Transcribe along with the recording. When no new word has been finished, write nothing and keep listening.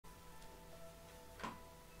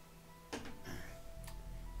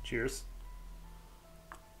Cheers.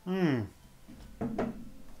 Oh,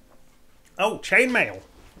 chainmail.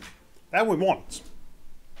 That we want.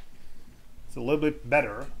 It's a little bit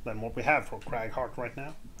better than what we have for Cragheart right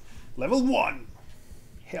now. Level 1.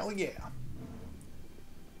 Hell yeah.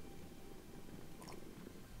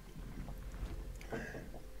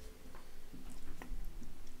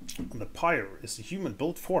 The Pyre is a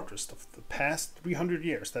human-built fortress of the past 300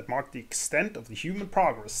 years that marked the extent of the human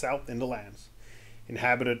progress south in the lands.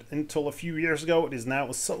 Inhabited until a few years ago, it is now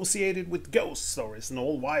associated with ghost stories and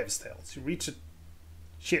old wives' tales. You reach a...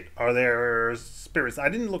 Shit, are there spirits? I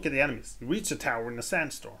didn't look at the enemies. You reach the tower in a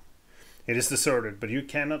sandstorm. It is deserted, but you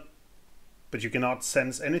cannot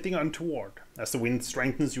sense anything untoward. As the wind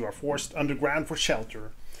strengthens, you are forced underground for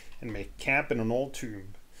shelter and make camp in an old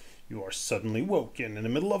tomb. You are suddenly woken in the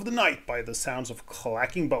middle of the night by the sounds of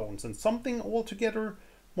clacking bones and something altogether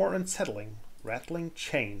more unsettling, rattling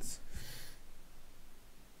chains.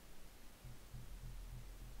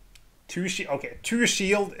 Two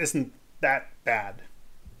shield isn't that bad.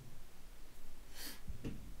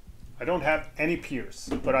 I don't have any pierce,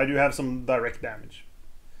 but I do have some direct damage.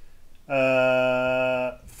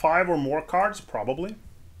 5 or more cards, probably.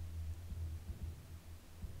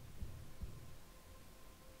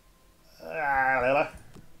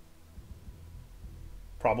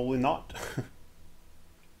 Probably not.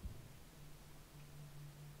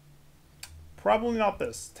 Probably not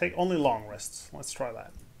this. Take only long rests. Let's try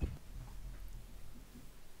that.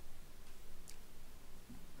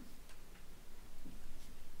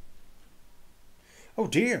 Oh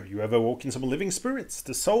dear, you have awoken some living spirits,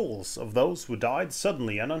 the souls of those who died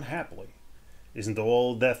suddenly and unhappily. Isn't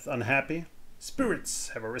all death unhappy? Spirits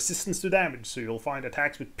have a resistance to damage, so you'll find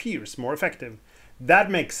attacks with pierce more effective. That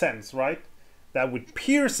makes sense, right? That with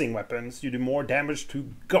piercing weapons, you do more damage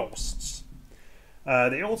to ghosts.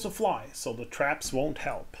 They also fly, so the traps won't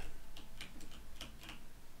help.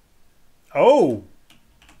 Oh!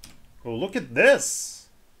 Oh, look at this!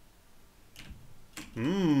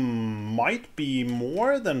 Might be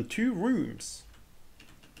more than 2 rooms.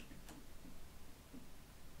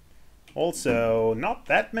 Also, not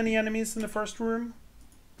that many enemies in the first room.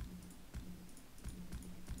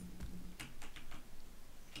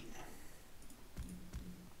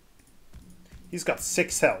 He's got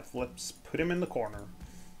 6 health. Let's put him in the corner.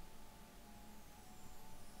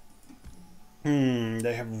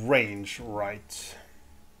 They have range, right.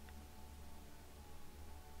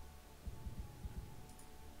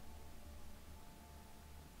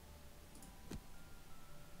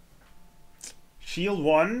 Shield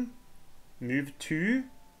 1, move 2.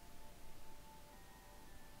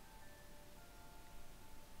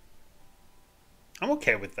 I'm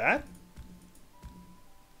okay with that.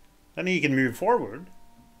 Then he can move forward.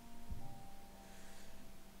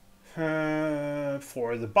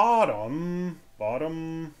 For the bottom.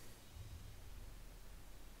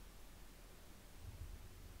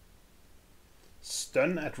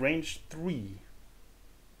 Stun at range 3.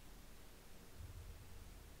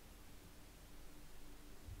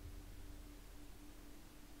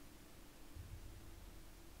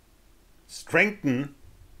 Strengthen.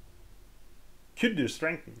 Could do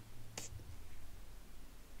strengthen.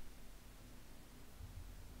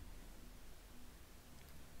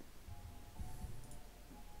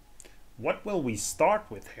 What will we start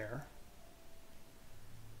with here?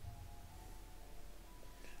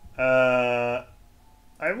 I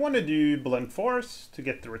want to do blunt force to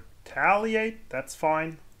get the retaliate. That's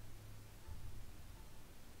fine.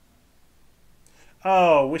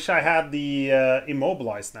 Oh, wish I had the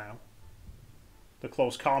immobilize now. The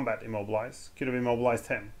close combat immobilize. Could have immobilized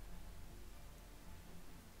him.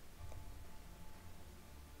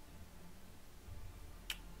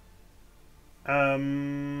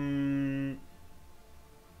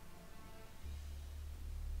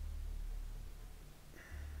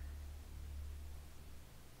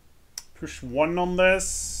 Push 1 on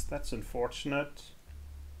this. That's unfortunate.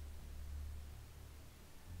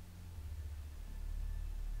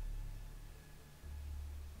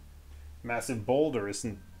 Massive boulder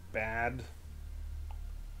isn't bad.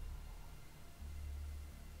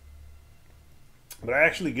 But I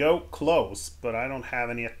actually go close, but I don't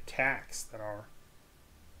have any attacks that are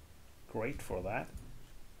great for that.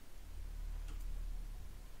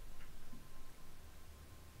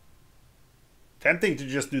 Tempting to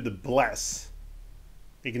just do the bless.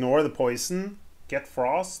 Ignore the poison. Get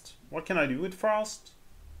frost. What can I do with frost?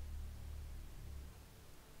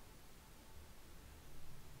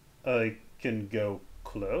 I can go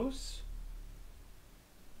close.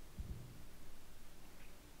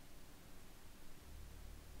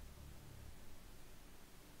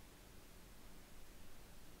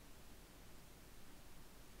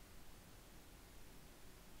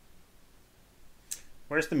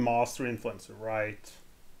 Where's the master influencer? Right.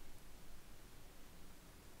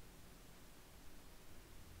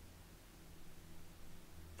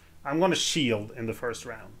 I'm gonna shield in the first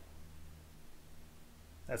round.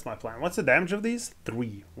 That's my plan. What's the damage of these?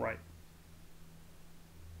 3, right.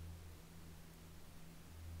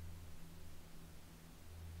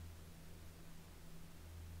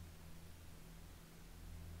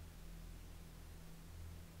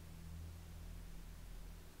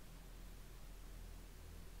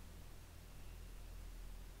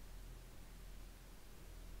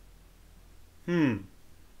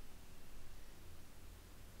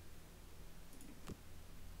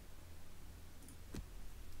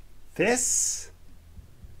 This?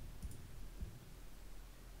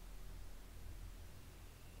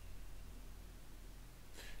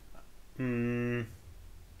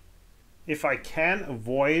 If I can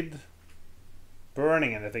avoid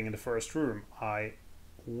burning anything in the first room, I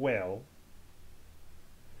will.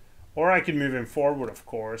 Or I could move him forward, of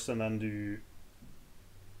course, and then do...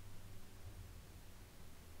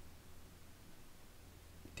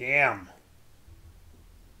 Damn.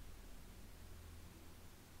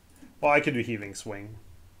 Well, I could do heaving swing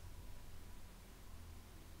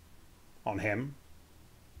on him.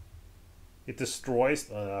 It destroys.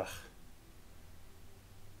 Ugh.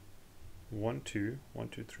 1, 2, 1,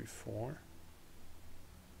 2, 3, 4.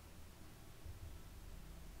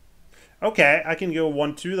 Okay, I can go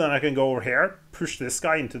 1, 2, then I can go over here, push this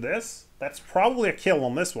guy into this. That's probably a kill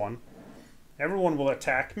on this one. Everyone will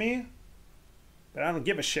attack me, but I don't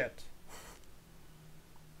give a shit.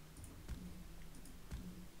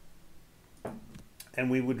 And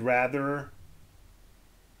we would rather...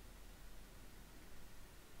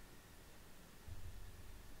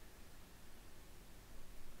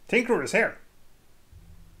 Tinkerer is here.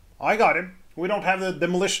 I got him. We don't have the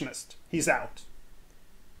demolitionist. He's out.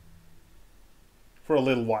 For a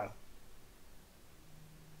little while.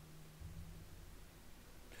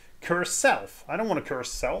 Curse self. I don't want to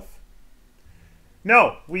curse self.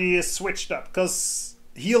 No, we switched up because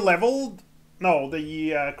he leveled. No,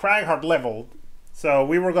 the Cragheart leveled. So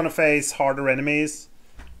we were going to face harder enemies.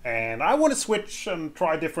 And I want to switch and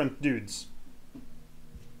try different dudes.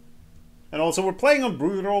 And also we're playing on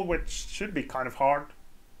Brutal, which should be kind of hard.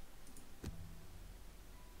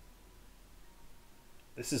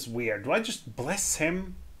 This is weird. Do I just bless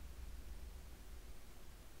him?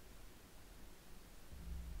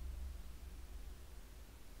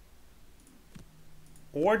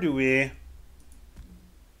 Or do we...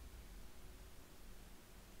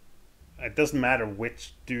 It doesn't matter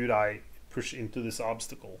which dude I push into this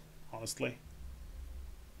obstacle, honestly.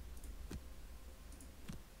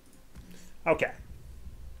 Okay.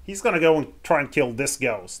 He's gonna go and try and kill this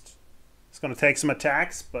ghost. He's gonna take some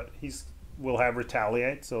attacks, but he's will have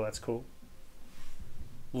retaliate, so that's cool.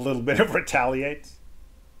 A little bit of retaliate.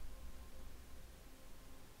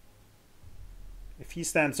 If he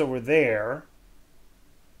stands over there,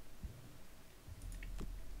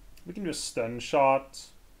 we can do a stun shot.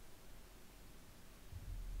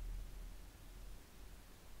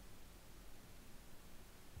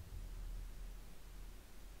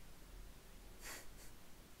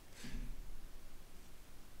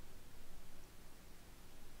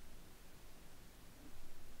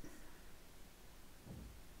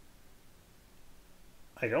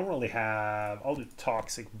 I don't really have... I'll do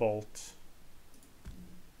Toxic Bolt.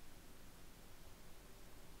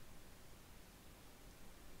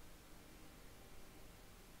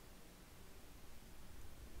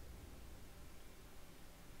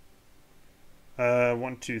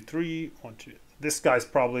 One, two, three. 1, 2. This guy's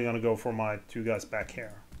probably going to go for my 2 guys back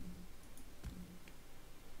here.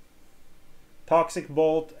 Toxic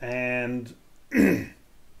Bolt and...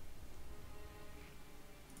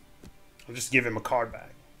 I'll just give him a card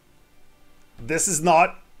bag. This is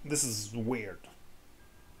not... This is weird.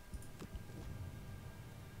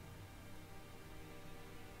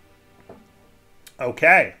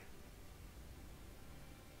 Okay.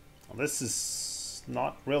 Well, this is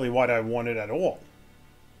not really what I wanted at all.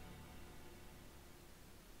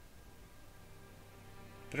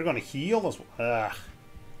 They're going to heal as well. Ugh.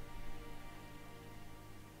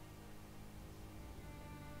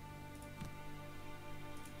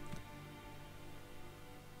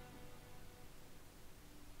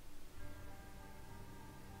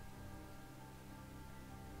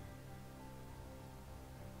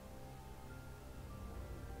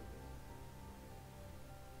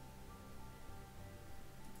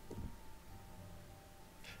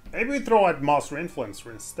 Maybe we throw out Master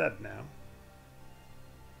Influencer instead now.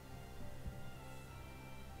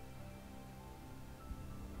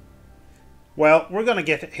 Well, we're gonna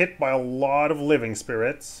get hit by a lot of living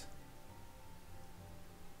spirits.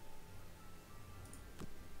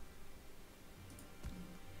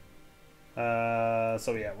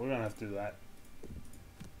 So yeah, we're gonna have to do that.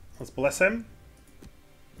 Let's bless him.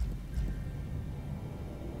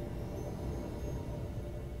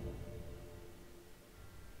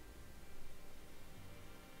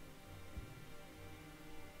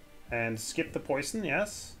 And skip the poison,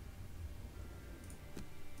 yes.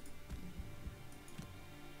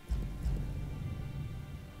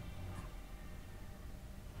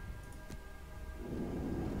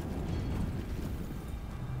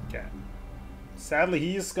 Okay. Sadly,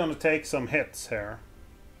 he's gonna take some hits here.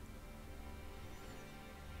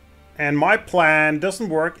 And my plan doesn't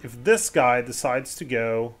work if this guy decides to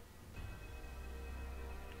go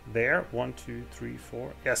there. 1, 2, 3,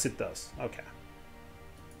 4. Yes, it does. Okay.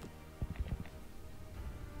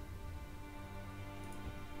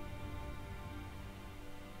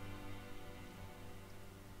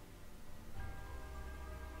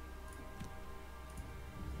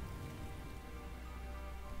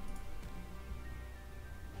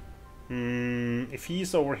 If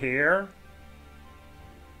he's over here...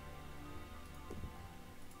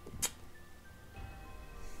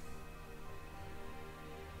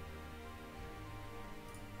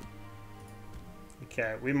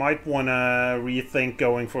 Okay, we might want to rethink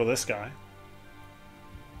going for this guy.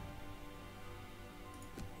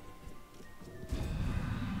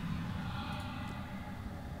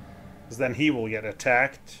 Because then he will get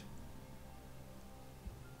attacked.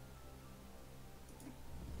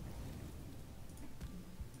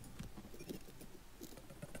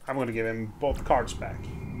 I'm going to give him both cards back.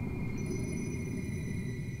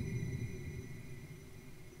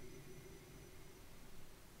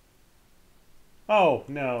 Oh,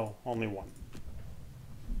 no. Only one.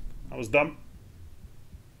 I was dumb.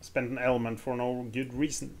 Spent an element for no good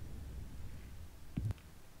reason.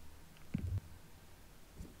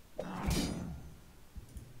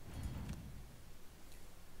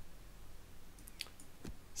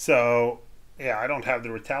 So, yeah, I don't have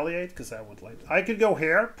the retaliate because I would like... I could go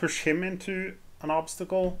here, push him into an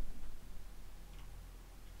obstacle.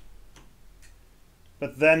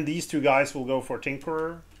 But then these two guys will go for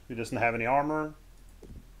Tinkerer, who doesn't have any armor.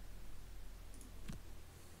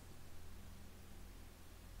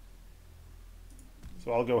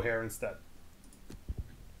 So I'll go here instead.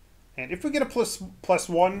 And if we get a plus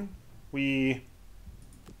one, we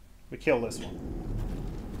kill this one.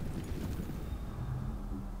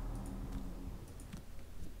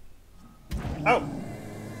 Oh!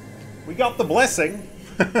 We got the blessing!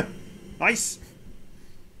 Nice!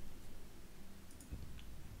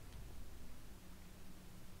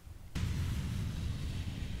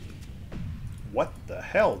 What the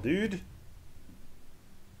hell, dude?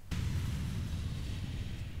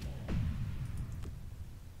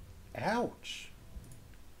 Ouch.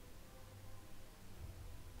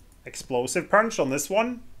 Explosive punch on this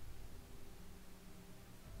one.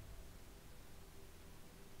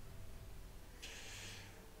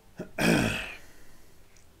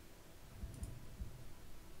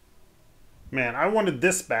 Man, I wanted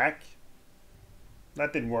this back.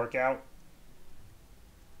 That didn't work out.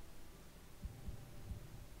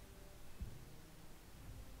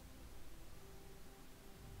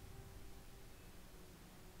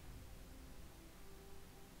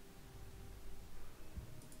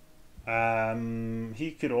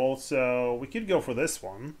 He could also... We could go for this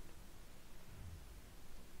one.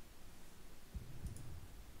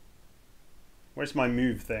 Where's my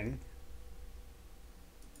move thing?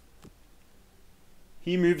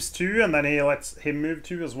 He moves 2 and then he lets him move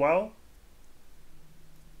 2 as well.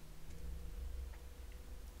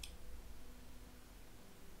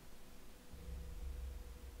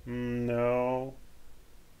 No.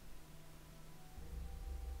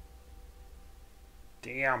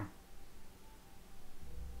 Damn.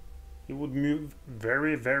 He would move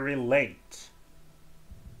very, very late.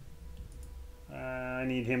 I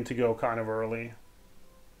need him to go kind of early.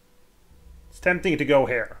 It's tempting to go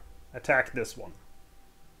here. Attack this one.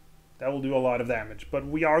 That will do a lot of damage. But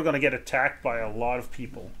we are going to get attacked by a lot of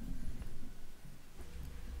people.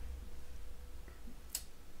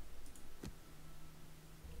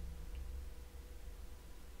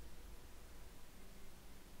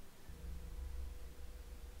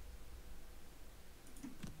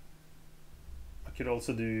 I could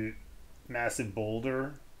also do massive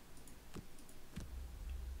boulder.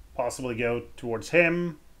 Possibly go towards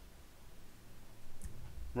him.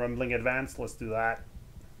 Rumbling advance, let's do that.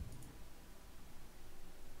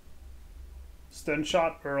 Stun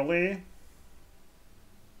shot early.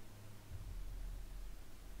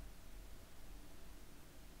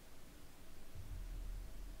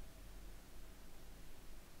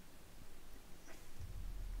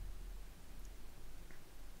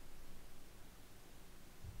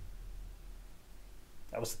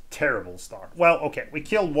 was a terrible start. Well, okay, we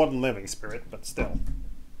killed one living spirit, but still.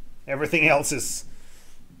 Everything else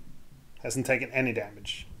hasn't taken any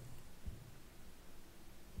damage.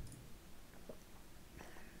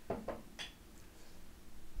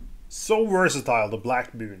 So versatile, the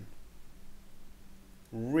Black Boon.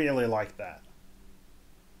 Really like that.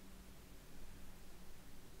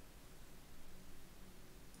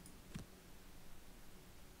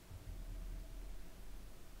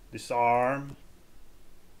 Disarm.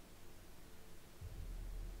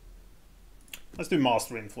 Let's do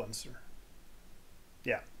Master Influencer.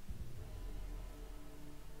 Yeah.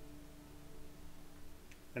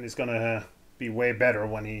 And he's gonna be way better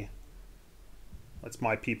when he lets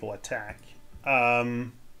my people attack.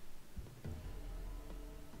 What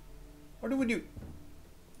do we do?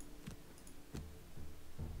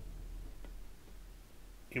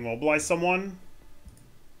 Immobilize someone?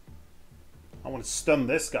 I want to stun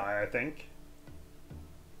this guy, I think.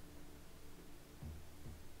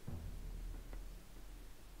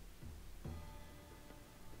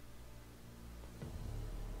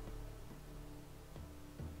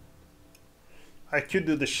 I could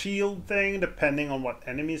do the shield thing, depending on what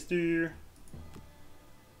enemies do.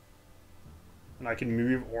 And I can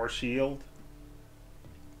move or shield.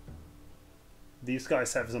 These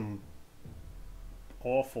guys have some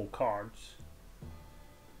awful cards.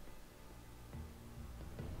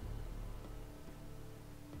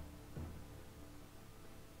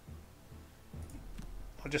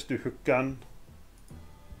 I'll just do hook gun.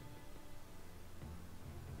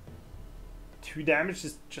 2 damage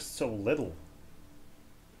is just so little.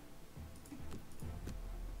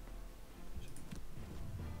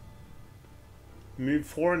 Move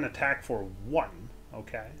 4 and attack for 1.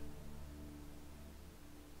 Okay.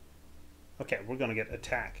 Okay, we're gonna get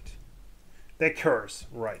attacked. They curse,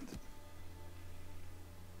 right.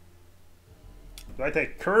 Do I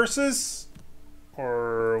take curses?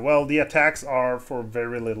 Or, well, the attacks are for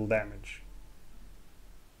very little damage.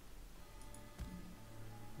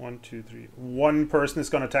 1, 2, 3. One person is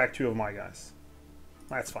gonna attack 2 of my guys.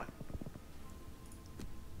 That's fine.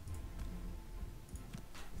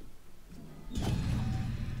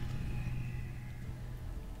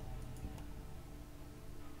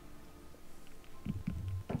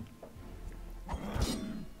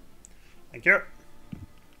 Thank you.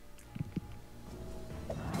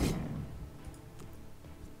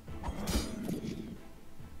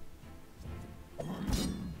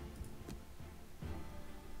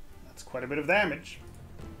 That's quite a bit of damage.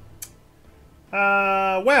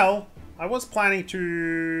 Well, I was planning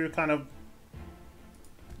to kind of...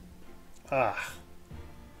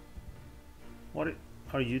 What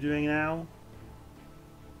are you doing now?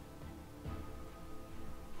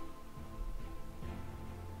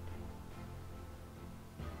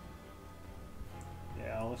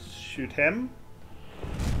 Let's shoot him.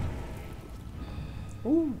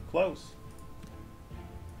 Ooh, close.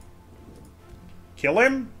 Kill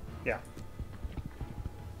him? Yeah.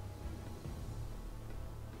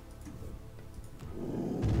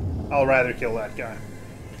 I'll rather kill that guy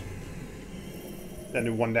than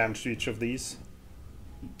do 1 damage to each of these.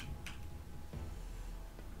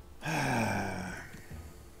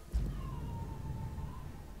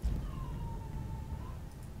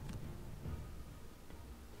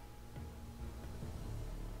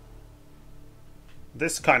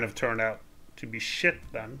 This kind of turned out to be shit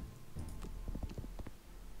then.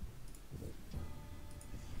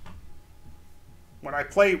 When I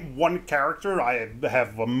play one character, I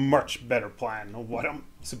have a much better plan of what I'm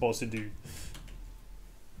supposed to do.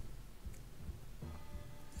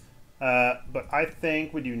 But I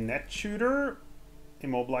think we do net shooter,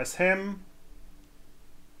 immobilize him.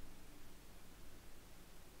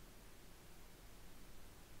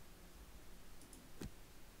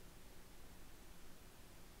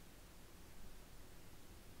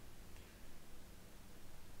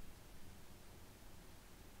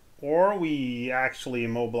 Or we actually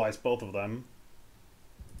immobilize both of them.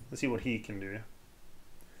 Let's see what he can do.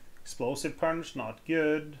 Explosive punch, not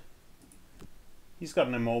good. He's got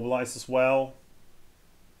an immobilize as well.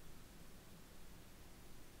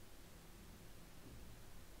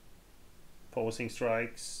 Opposing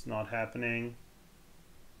strikes, not happening.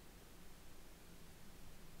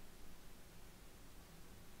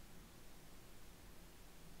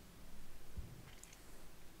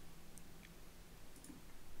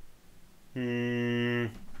 I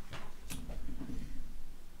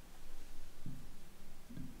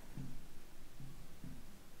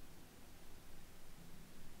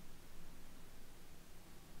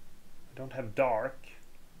don't have dark.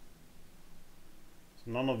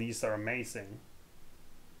 So none of these are amazing.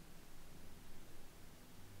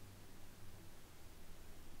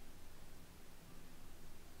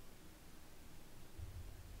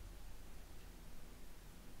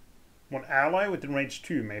 ally within range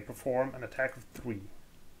 2 may perform an attack of 3.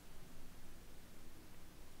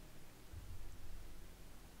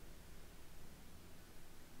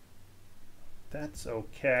 That's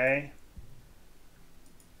okay.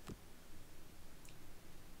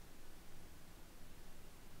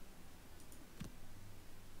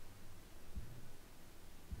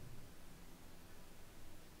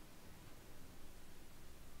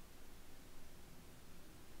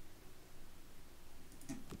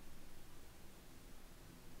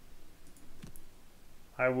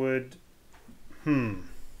 I would...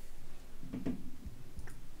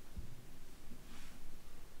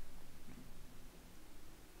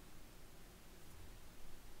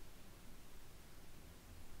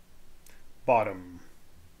 Bottom.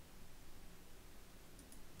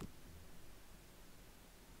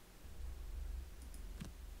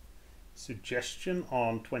 Suggestion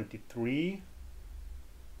on 23.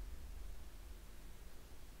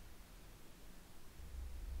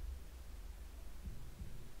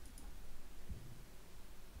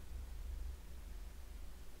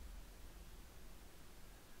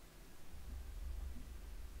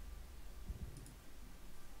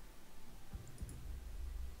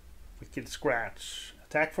 Wicked Scratch.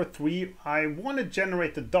 Attack for 3. I want to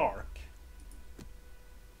generate the dark.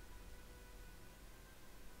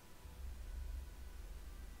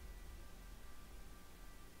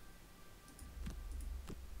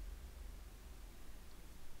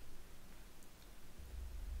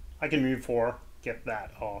 I can move 4, get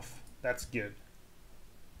that off. That's good.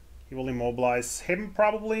 He will immobilize him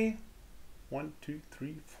probably. 1, 2,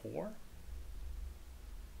 3, 4.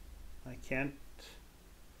 I can't.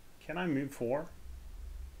 Can I move 4?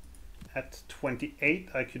 At 28,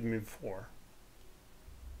 I could move 4.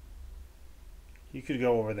 You could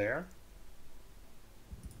go over there.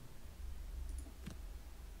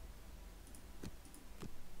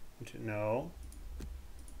 No.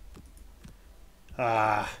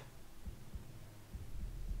 Ah.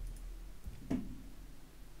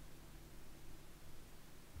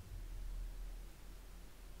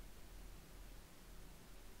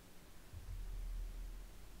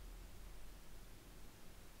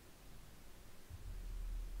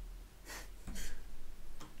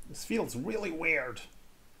 This feels really weird.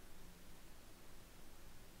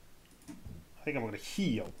 I think I'm going to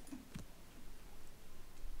heal.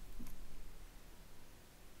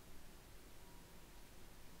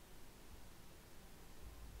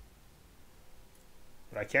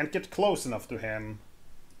 But I can't get close enough to him.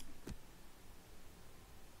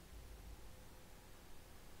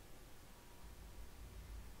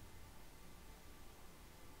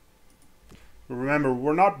 Remember,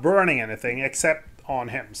 we're not burning anything except on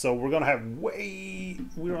him, so we're gonna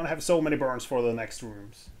have so many burns for the next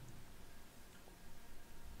rooms.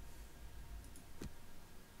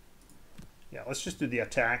 Yeah, let's just do the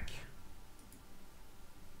attack.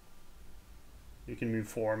 You can move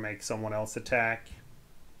 4, make someone else attack.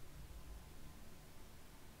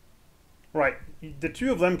 Right, the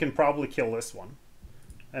 2 of them can probably kill this one.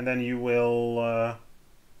 And then you will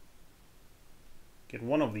get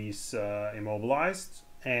one of these immobilized,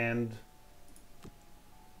 and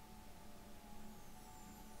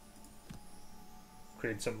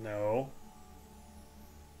create some... No.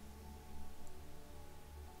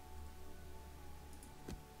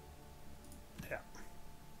 Yeah.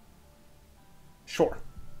 Sure.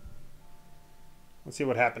 Let's see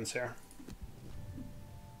what happens here.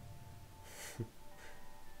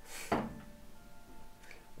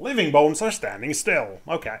 Living bones are standing still.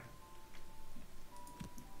 Okay.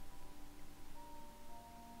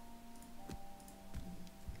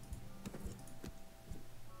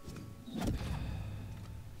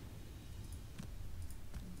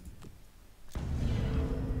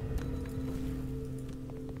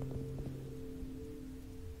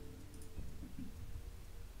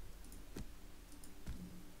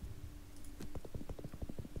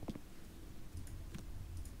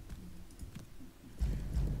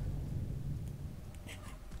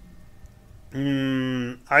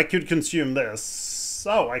 I could consume this.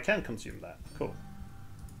 Oh, I can consume that. Cool.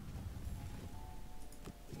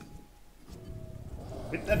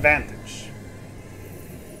 With advantage.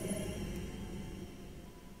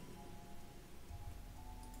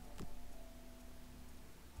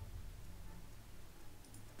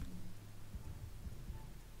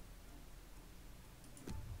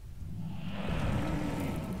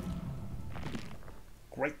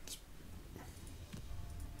 Great.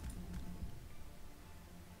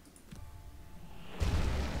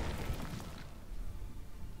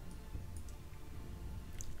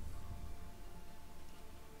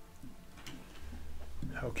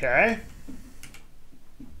 Okay.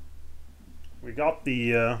 got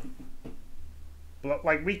the...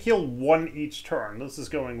 like, we kill one each turn. This is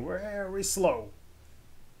going very slow.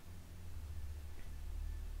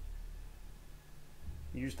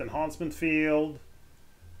 Used enhancement field.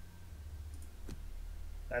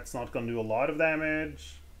 That's not going to do a lot of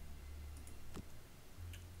damage.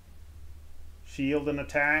 Shield and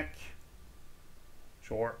attack.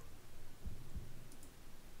 Sure.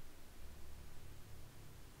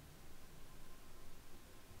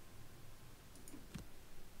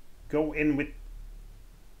 Go in with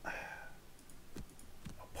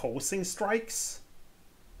opposing strikes?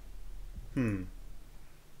 We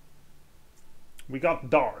got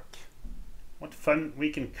dark. What fun we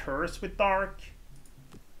can curse with dark.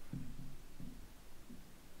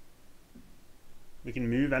 We can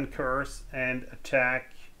move and curse and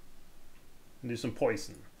attack and do some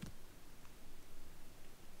poison.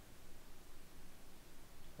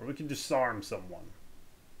 Or we can disarm someone.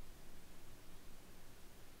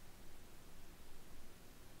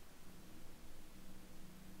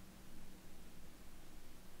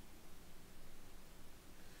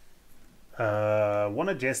 One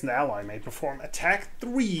adjacent ally may perform attack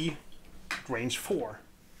 3 at range 4.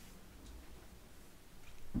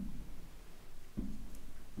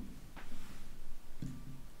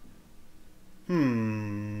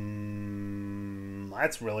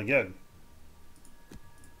 That's really good.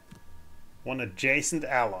 One adjacent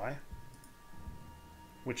ally,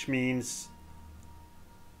 which means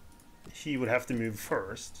he would have to move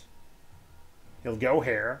first. He'll go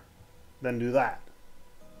here, then do that.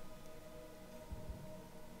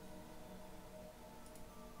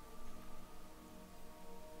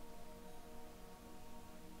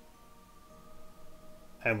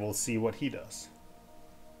 And we'll see what he does.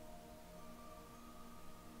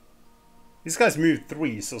 These guys moved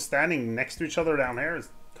 3, so standing next to each other down here is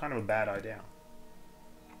kind of a bad idea.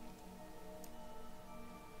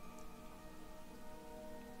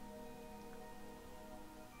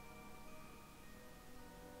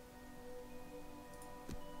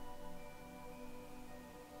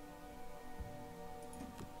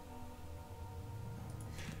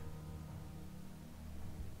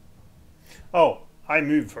 Oh, I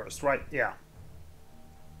move first, right? Yeah.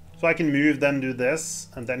 So I can move, then do this,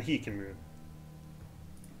 and then he can move.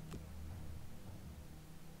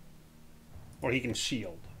 Or he can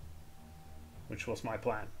shield, which was my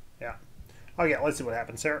plan. Yeah. Okay, let's see what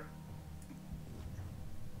happens here.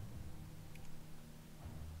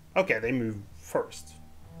 Okay, they move first.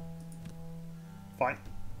 Fine.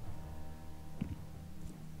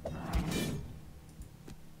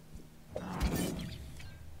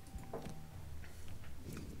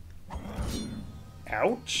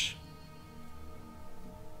 Ouch.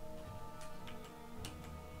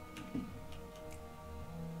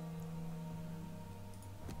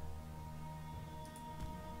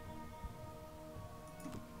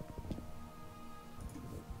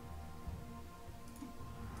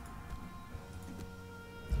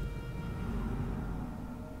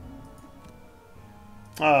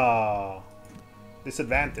 Ah,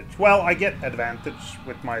 disadvantage. Well, I get advantage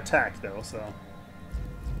with my attack though, so.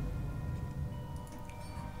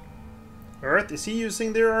 Earth? Is he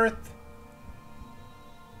using the earth?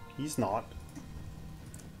 He's not.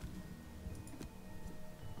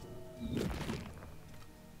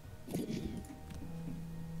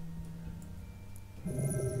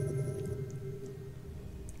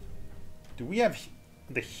 Do we have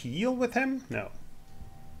the heal with him? No.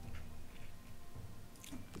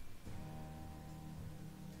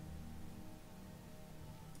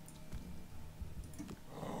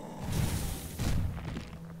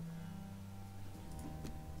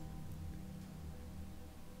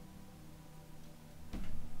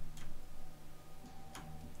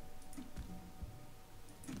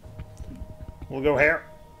 We'll go here,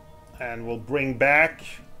 and we'll bring back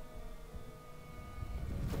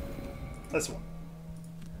this one.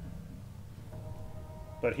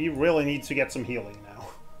 But he really needs to get some healing now.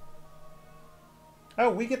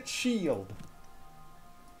 Oh, we get shield.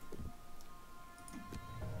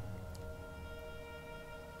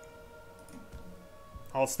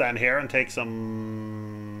 I'll stand here and take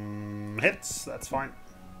some hits, that's fine.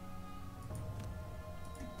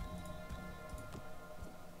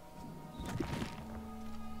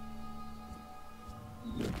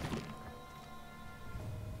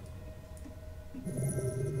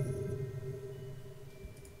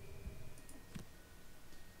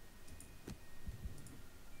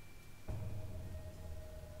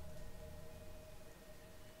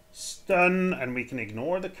 Stun, and we can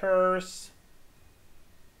ignore the curse.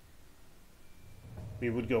 We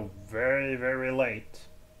would go very, very late.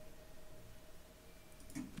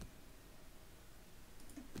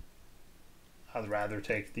 I'd rather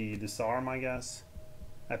take the disarm, I guess.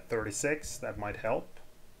 At 36, that might help.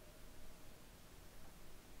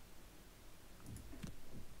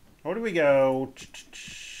 Where do we go?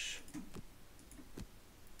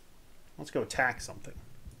 Let's go attack something.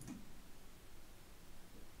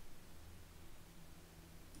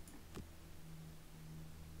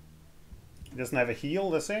 He doesn't have a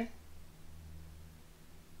heal, does he?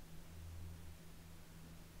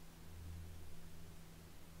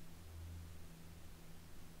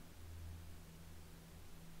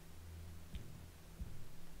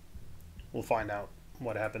 We'll find out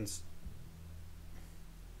what happens.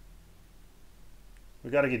 We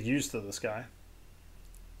gotta get used to this guy.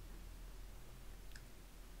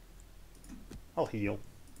 I'll heal.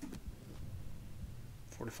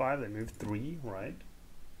 45, they moved 3, right?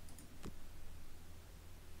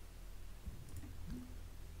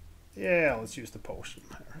 Yeah, let's use the potion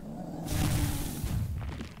here.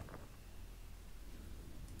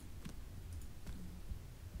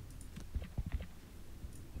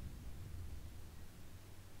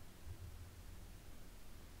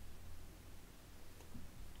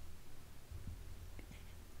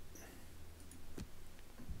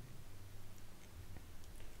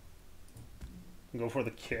 Go for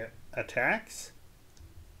the attacks.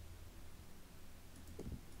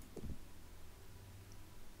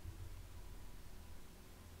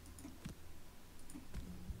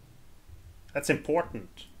 That's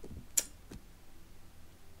important.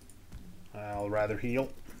 I'll rather heal.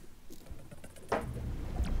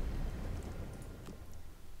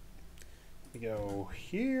 We go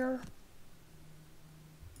here.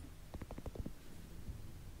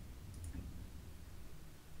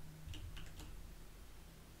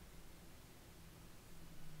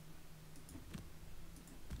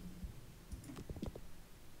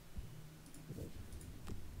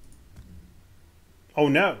 Oh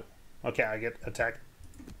no! Okay, I get attacked.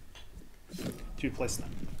 2 plus 9.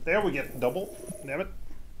 There we get double. Damn it.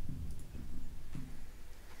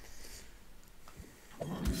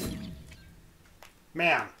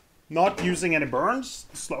 Man, not using any burns.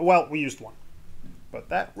 Well, we used one. But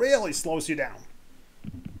that really slows you down.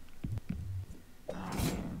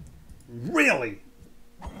 Really?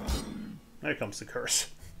 There comes the curse.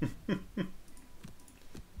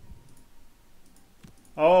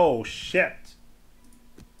 Oh, shit.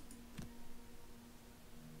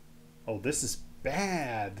 Oh, this is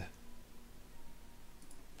bad.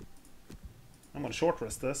 I'm gonna short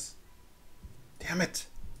rest this. Damn it.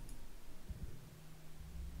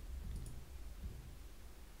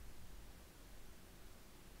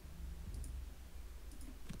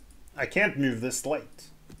 I can't move this late.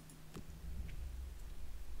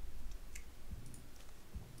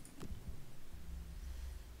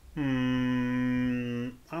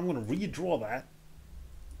 I'm gonna redraw that.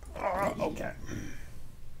 Okay.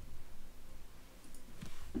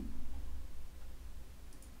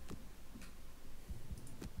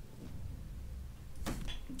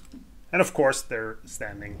 And of course, they're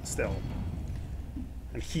standing still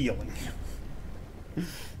and healing.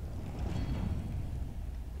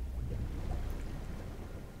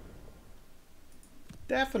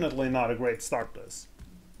 Definitely not a great start to this.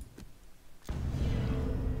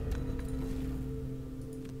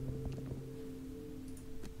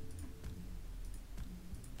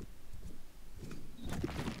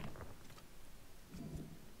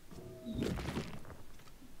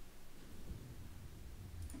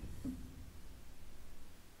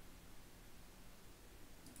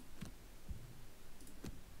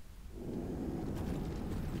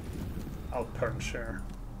 I'll perm share.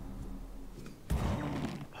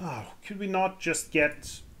 Oh, could we not just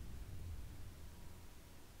get...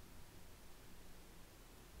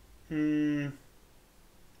 I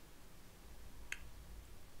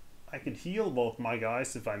could heal both my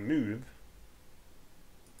guys if I move.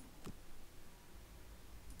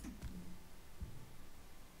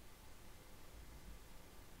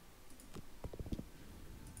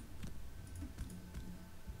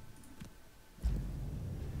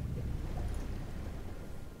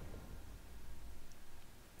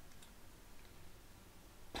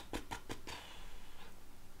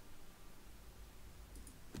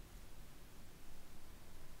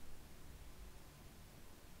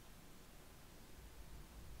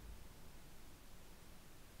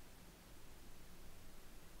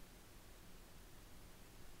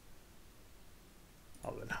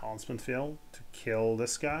 Enhancement field to kill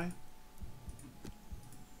this guy.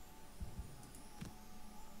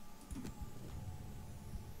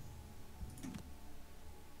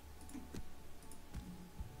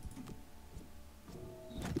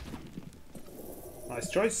 Nice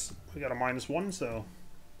choice. We got a -1, so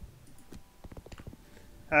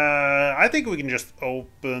I think we can just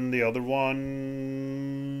open the other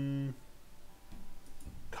one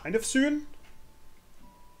kind of soon.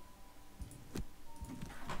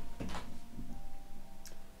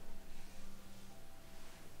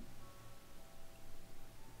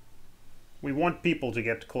 We want people to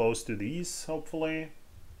get close to these, hopefully.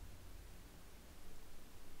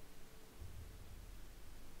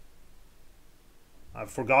 I've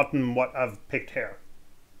forgotten what I've picked here.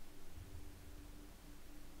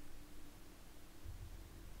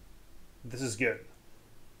 This is good.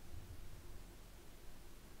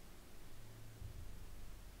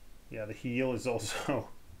 Yeah, the heal is also...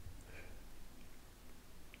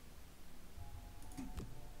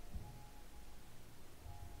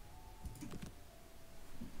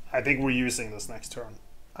 I think we're using this next turn.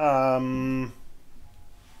 Man,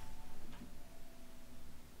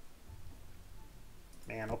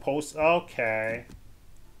 oppose... Okay.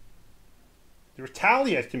 The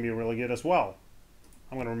retaliate can be really good as well.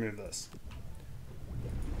 I'm going to remove this.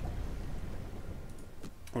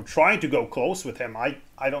 I'm trying to go close with him.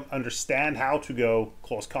 I don't understand how to go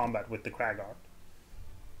close combat with the Cragheart.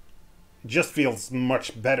 It just feels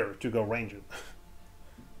much better to go ranged.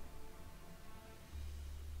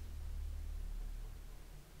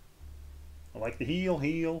 I like the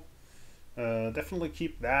heal. Definitely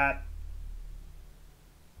keep that.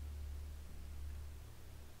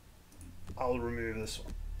 I'll remove this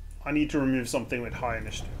one. I need to remove something with high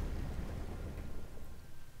initiative.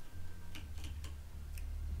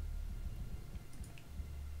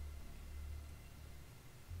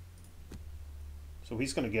 So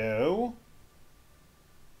he's going to go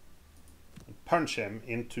and punch him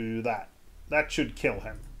into that. That should kill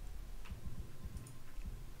him.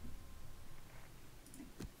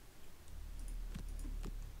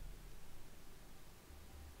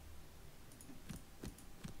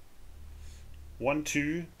 One,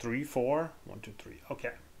 two, three, four. 1, 2, 3.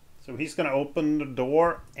 Okay. So he's going to open the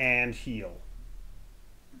door and heal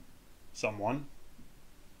someone.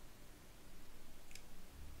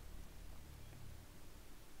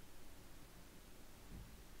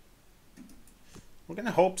 We're going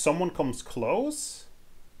to hope someone comes close.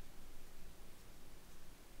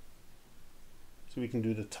 So we can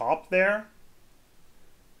do the top there.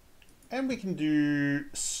 And we can do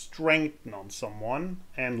strengthen on someone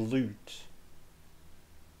and loot.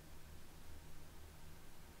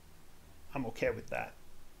 I'm okay with that.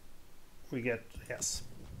 We get, yes.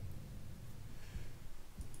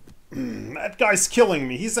 That guy's killing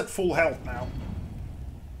me. He's at full health now.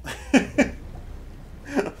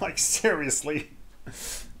 Like, seriously.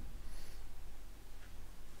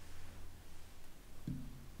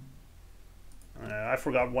 I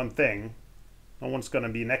forgot one thing. No one's gonna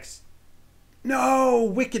be next. No!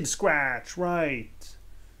 Wicked Scratch! Right.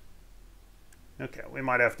 Okay, we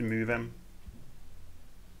might have to move him.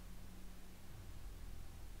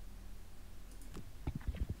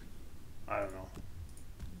 I don't know.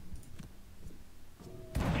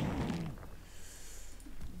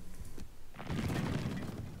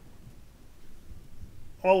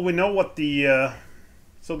 Well, we know what the...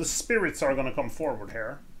 so the spirits are going to come forward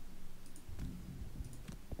here.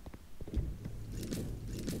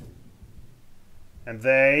 And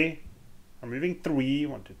they are moving 3.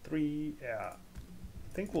 1, 2, 3. Yeah.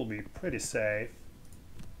 I think we'll be pretty safe.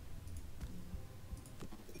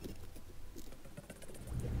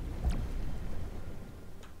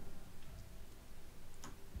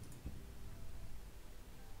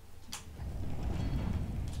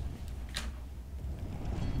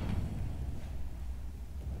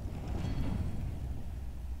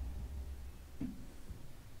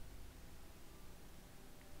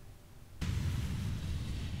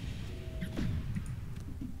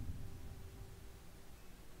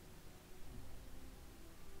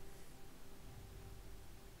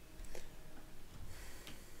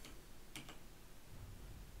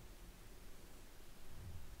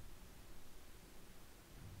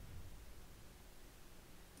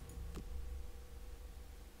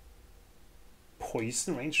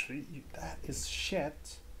 Poison range 3. That is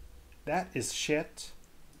shit. That is shit.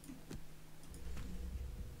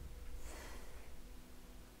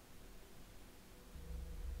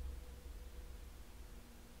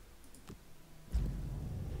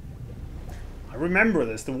 I remember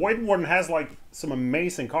this. The Voidwarden has like some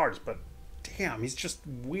amazing cards, but damn, he's just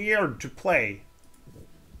weird to play.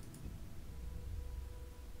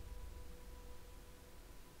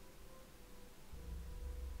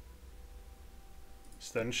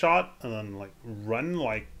 Stun shot, and then like run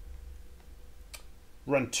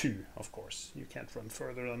 2, of course. You can't run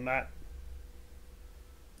further than that.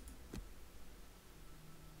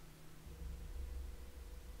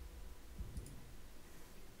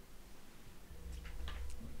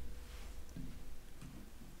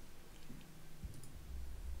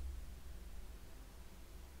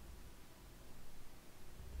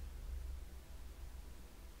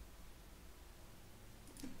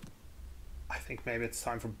 think maybe it's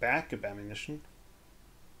time for backup ammunition.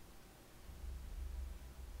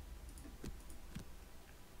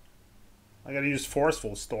 I gotta use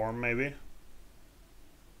Forceful Storm, maybe.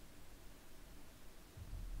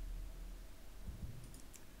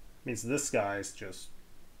 Means this guy is just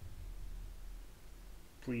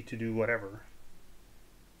free to do whatever.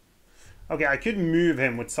 Okay, I could move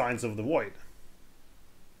him with Signs of the Void.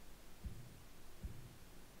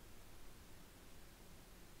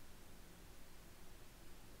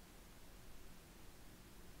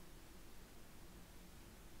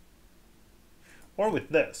 Or with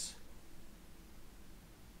this.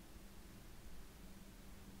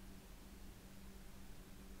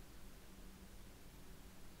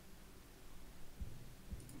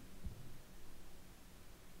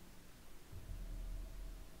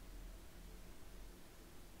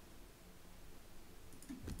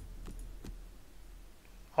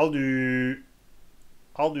 I'll do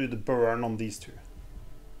the burn on these two.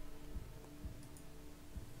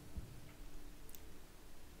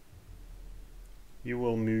 You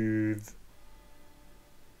will move.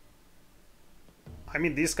 I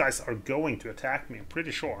mean, these guys are going to attack me, I'm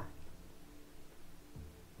pretty sure.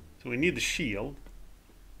 So we need the shield.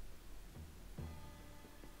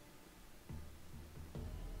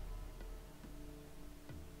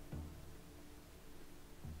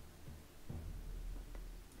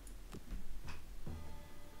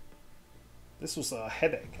 This was a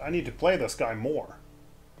headache. I need to play this guy more.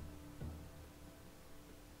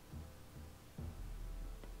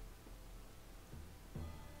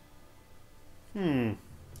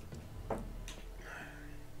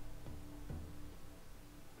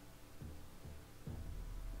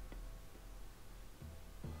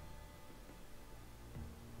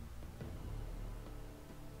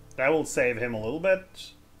 That will save him a little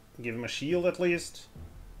bit. Give him a shield at least.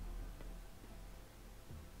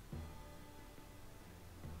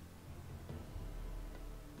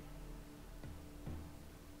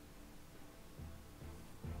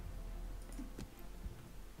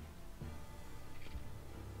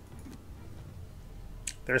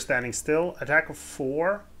 They're standing still. Attack of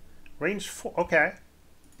 4. Range 4. Okay.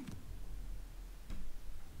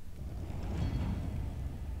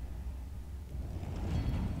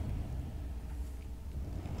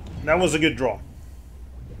 That was a good draw.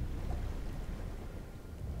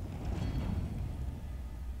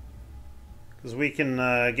 Because we can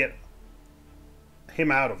get him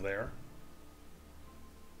out of there.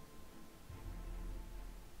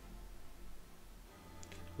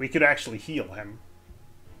 We could actually heal him.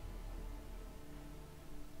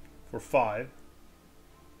 For 5.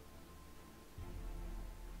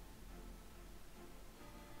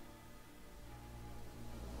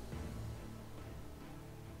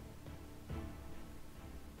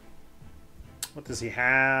 What does he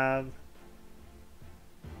have?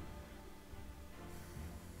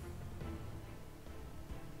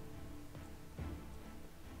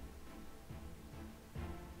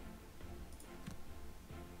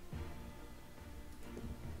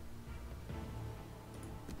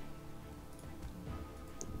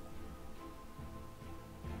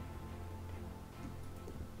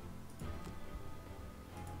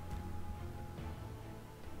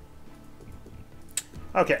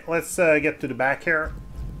 Okay, let's get to the back here.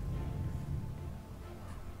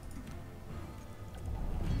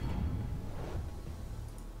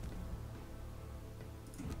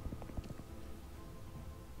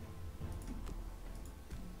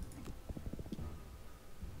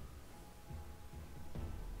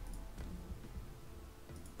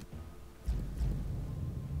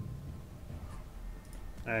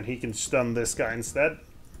 And he can stun this guy instead.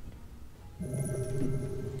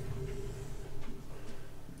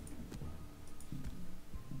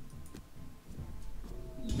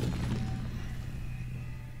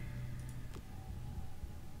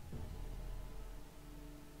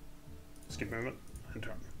 Skip movement and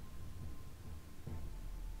turn.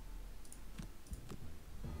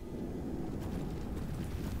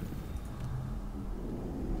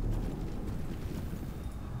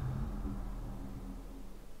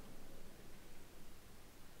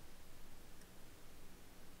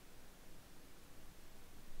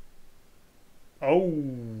 Oh,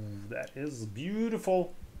 that is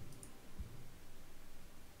beautiful.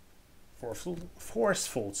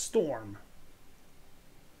 Forceful storm.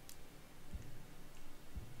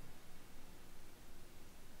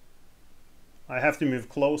 I have to move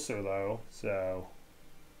closer though, so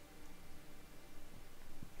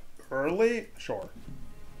early? Sure.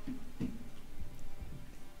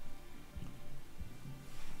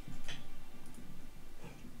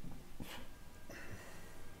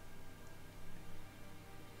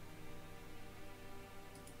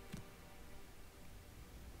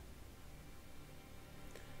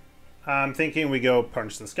 I'm thinking we go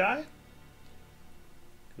punch this guy.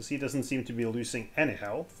 Because he doesn't seem to be losing any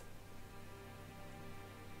health.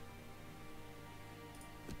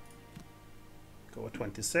 Go at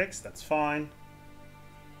 26, that's fine.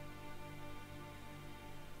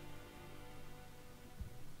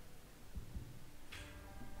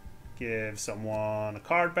 Give someone a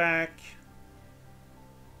card back.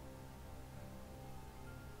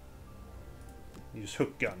 Use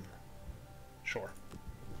hook gun. Sure.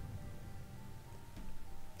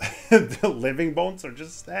 The living bones are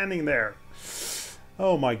just standing there.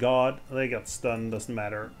 Oh my god. They got stunned. Doesn't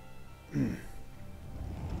matter.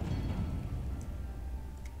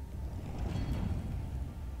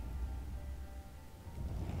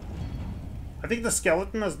 I think the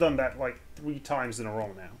skeleton has done that like 3 times in a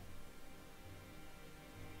row now.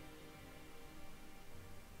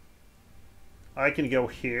 I can go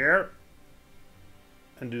here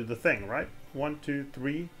and do the thing, right? 1, 2,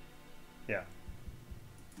 3. Yeah.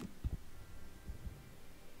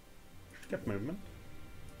 Get movement.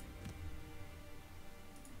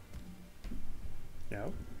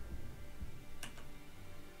 No.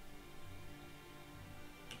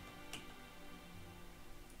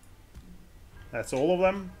 That's all of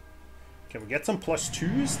them. Can we get some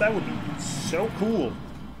 +2s? That would be so cool.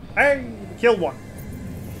 Hey, kill one.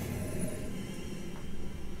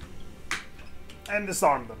 And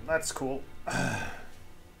disarm them. That's cool.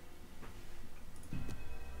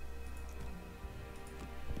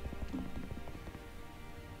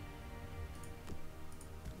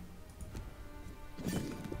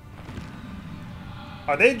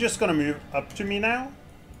 Are they just gonna move up to me now?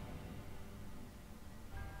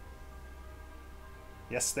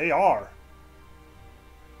 Yes, they are.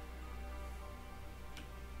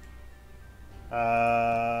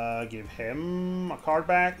 Give him a card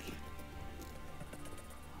back.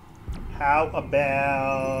 How about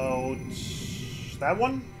that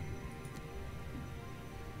one?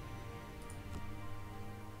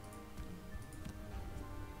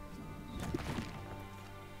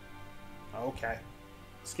 Okay.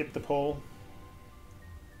 Skip the pull.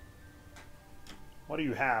 What do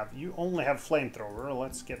you have? You only have flamethrower.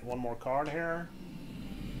 Let's get one more card here.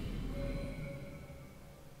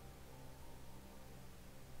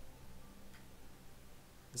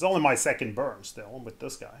 It's only my second burn still with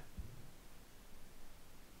this guy.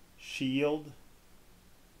 Shield.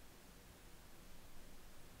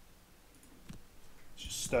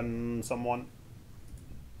 Just stun someone.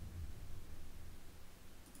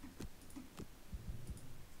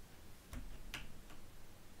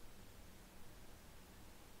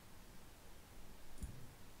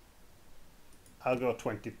 I'll go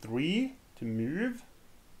 23 to move.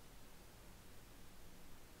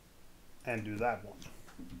 And do that one.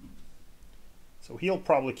 So he'll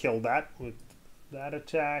probably kill that with that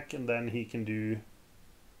attack, and then he can do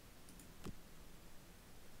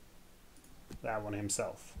that one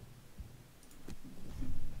himself.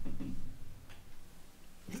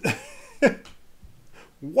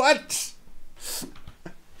 What?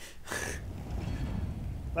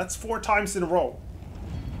 That's 4 times in a row.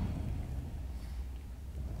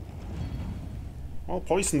 Well,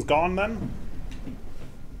 poison's gone then.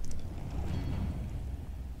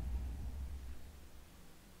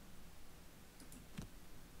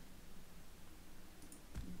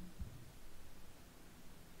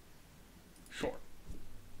 Sure.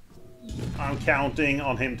 I'm counting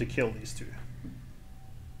on him to kill these 2.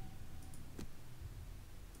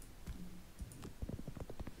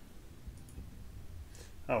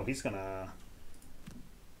 Oh, he's gonna...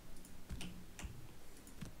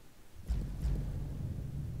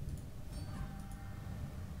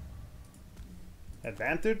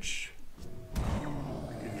 Advantage.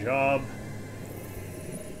 Good job.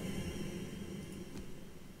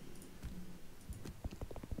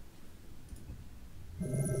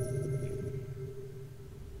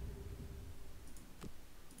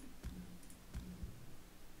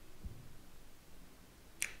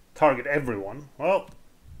 Target everyone. Well.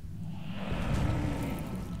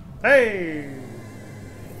 Hey!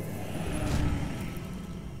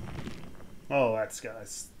 Oh, that's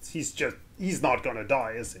guys. He's not gonna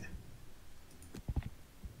die, is he?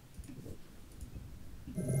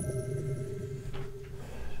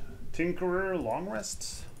 Tinkerer, long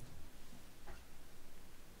rest.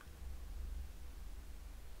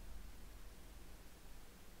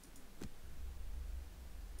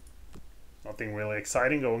 Nothing really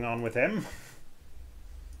exciting going on with him.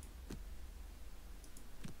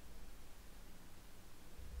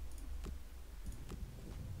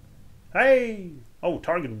 Hey! Oh,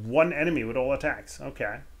 target 1 enemy with all attacks.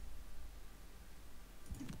 Okay.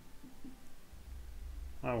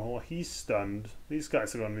 Oh, well, he's stunned. These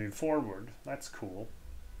guys are going to move forward. That's cool.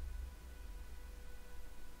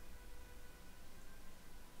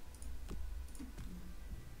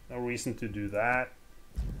 No reason to do that.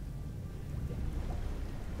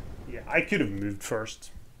 Yeah, I could have moved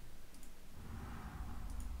first.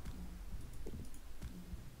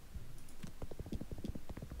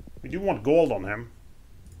 We do want gold on him.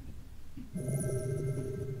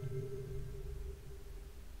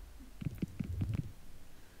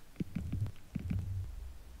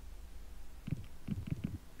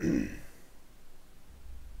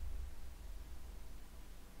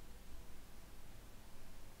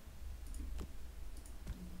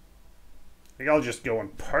 I think I'll just go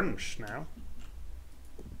and punch now.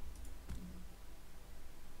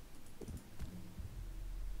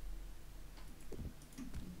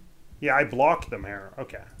 Yeah, I blocked them here.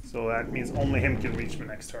 Okay, so that means only him can reach me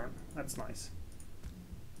next turn. That's nice.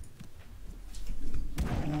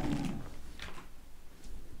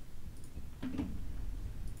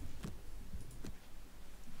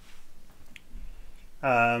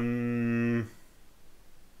 I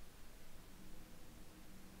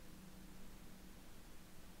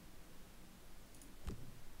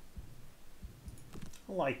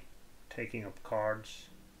like taking up cards.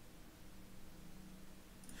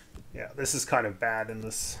 Yeah, this is kind of bad in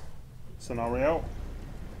this scenario.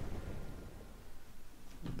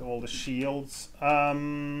 With all the shields.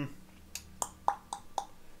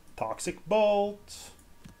 Toxic Bolt.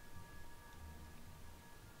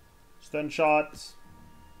 Stun shots.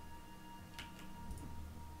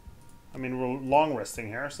 I mean, we're long resting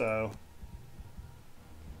here, so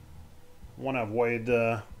want to avoid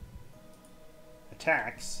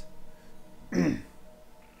attacks.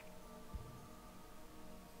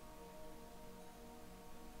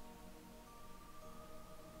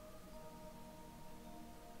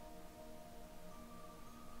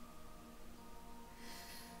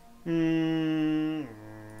 Yeah,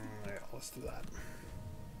 let's do that.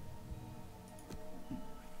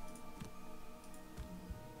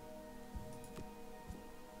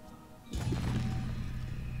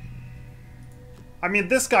 I mean,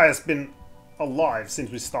 this guy has been alive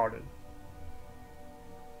since we started.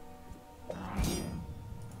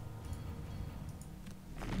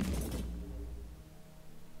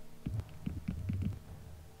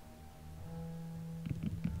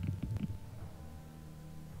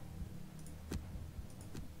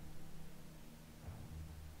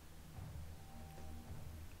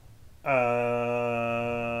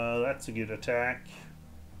 That's a good attack.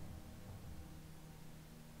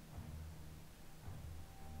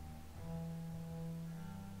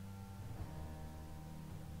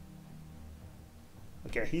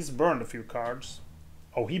 Okay, he's burned a few cards.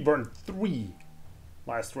 Oh, he burned 3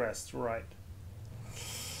 last rest, right.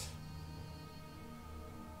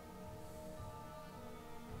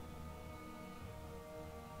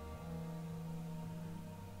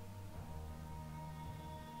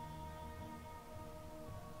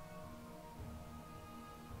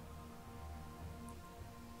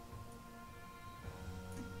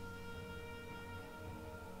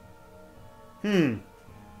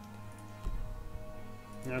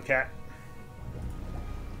 Okay.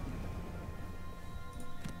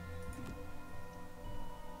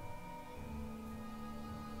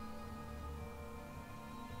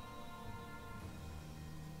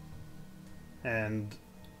 And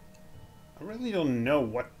I really don't know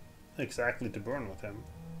what exactly to burn with him.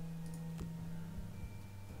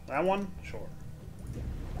 That one? Sure.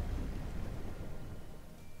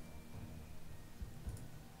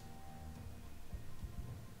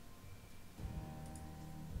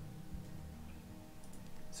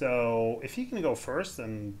 So, if he can go first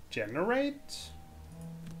and generate,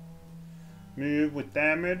 move with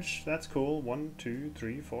damage, that's cool. 1, 2,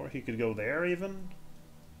 3, 4. He could go there even.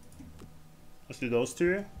 Let's do those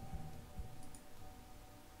 2.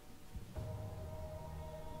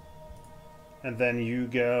 And then you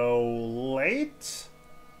go late.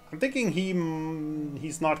 I'm thinking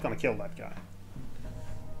he's not gonna kill that guy.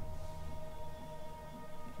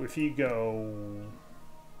 So if you go...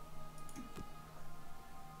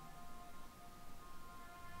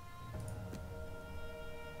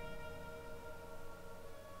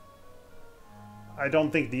 I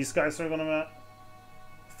don't think these guys are gonna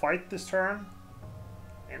fight this turn.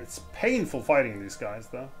 And it's painful fighting these guys,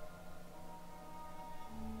 though.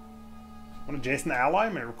 An adjacent ally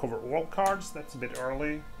may recover all cards. That's a bit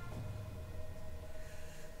early.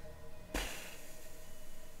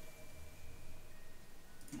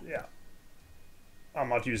 Yeah. I'm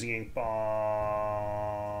not using Ink Bomb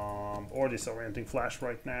or Disorienting Flash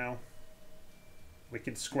right now.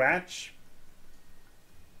 Wicked Scratch.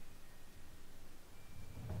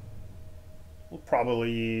 We'll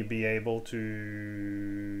probably be able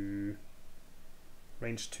to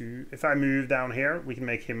range 2. If I move down here, we can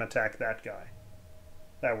make him attack that guy.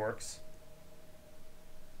 That works.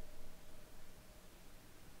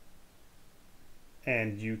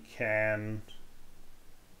 And you can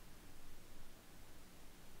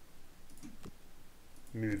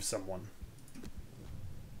move someone.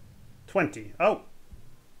 20. Oh,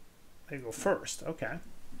 they go first. Okay.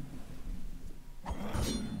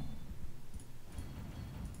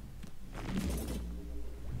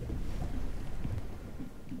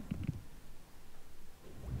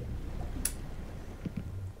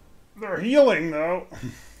 They're healing, though.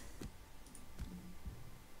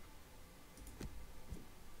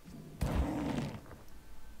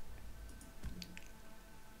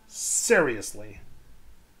 Seriously.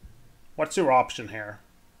 What's your option here?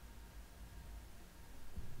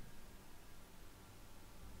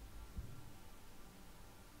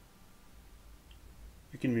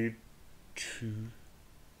 You can move 2.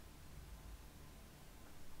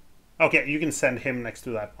 Okay, you can send him next to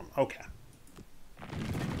that one. Okay.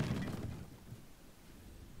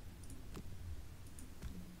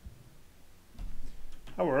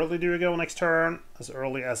 How early do we go next turn? As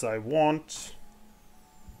early as I want.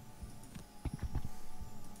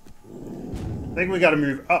 I think we gotta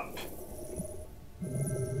move up.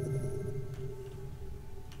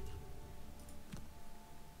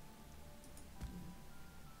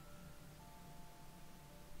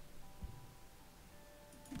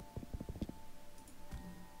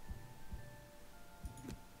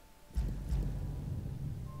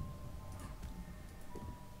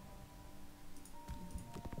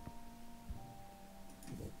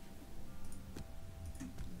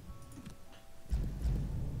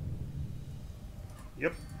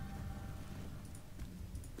 Yep.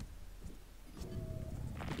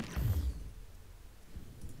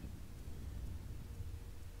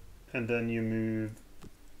 And then you move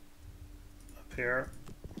up here.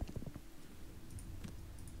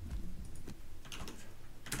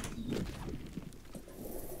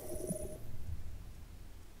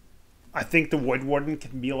 I think the Voidwarden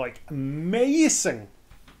can be like amazing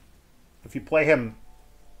if you play him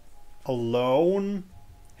alone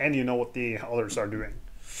and you know what the others are doing.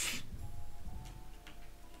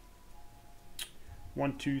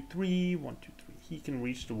 1, 2, 3. 1, 2, 3. He can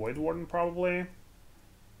reach the Voidwarden probably.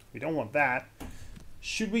 We don't want that.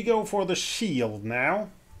 Should we go for the shield now?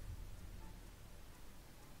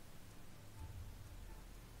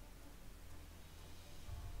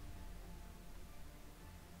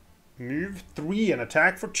 Move 3 and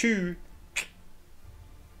attack for 2.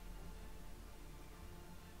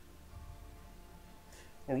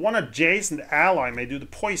 Or one adjacent ally may do the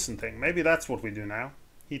poison thing. Maybe that's what we do now.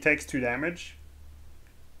 He takes 2 damage.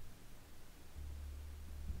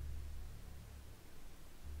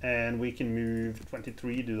 And we can move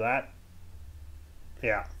 23, do that.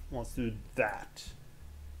 Yeah, let's do that.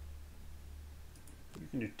 You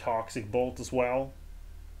can do Toxic Bolt as well.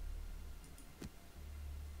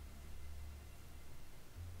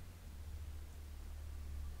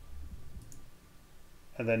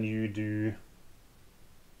 And then you do...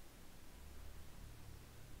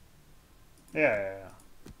 Yeah.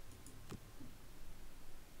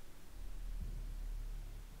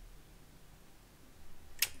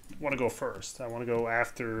 I want to go first. I want to go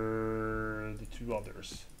after the 2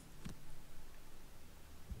 others.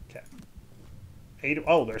 Okay. 8.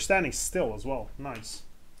 Oh, they're standing still as well. Nice.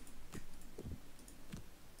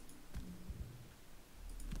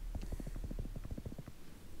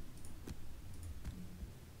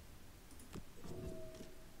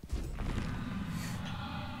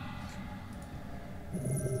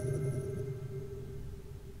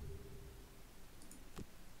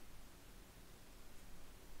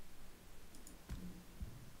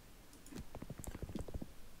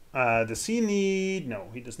 Does he need... No,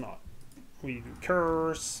 he does not. We do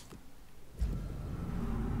curse.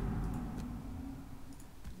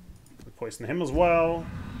 We poison him as well.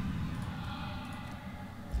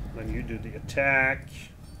 Then you do the attack.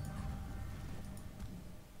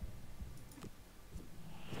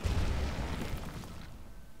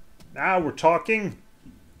 Now we're talking.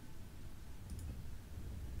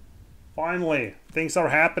 Finally, things are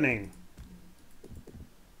happening.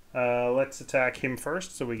 Let's attack him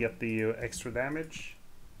first so we get the extra damage.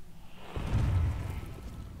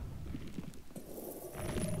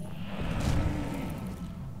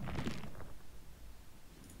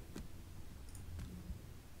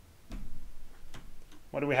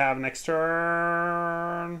 What do we have next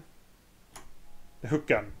turn? The hook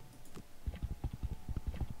gun.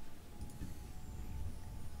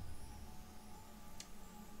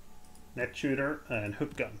 Net shooter and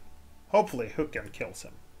hook gun. Hopefully hook gun kills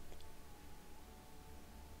him.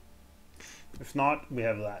 If not, we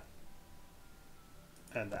have that.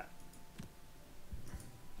 And that.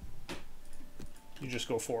 You just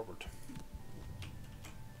go forward.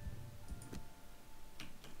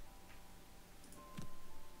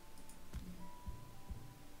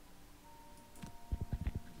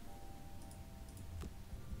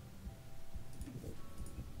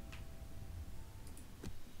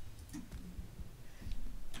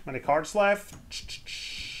 Many cards left.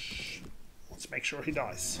 Let's make sure he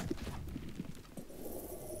dies.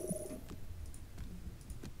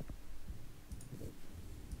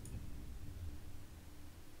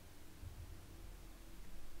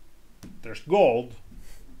 There's gold.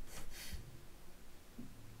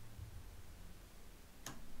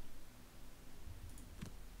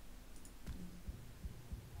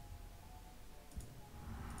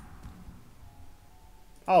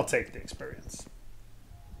 I'll take the experience.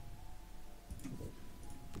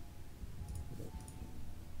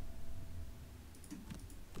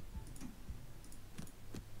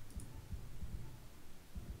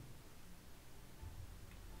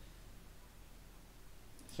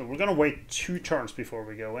 So we're gonna wait 2 turns before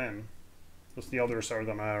we go in, because the others are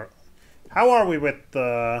gonna... How are we with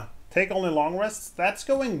take only long rests? That's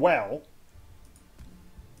going well.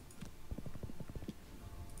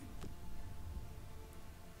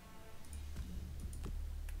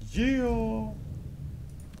 Yeah.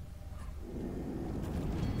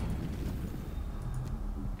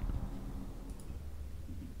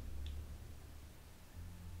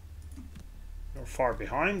 You're far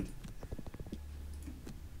behind.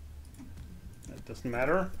 That doesn't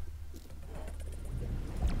matter.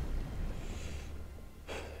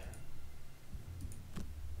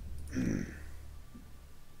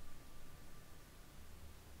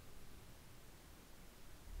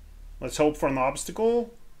 Let's hope for an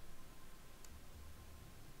obstacle.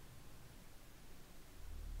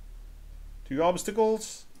 Two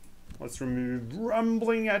obstacles. Let's remove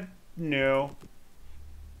rumbling at... No.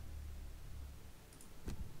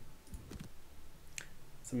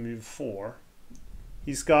 Let's move 4.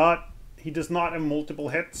 He does not have multiple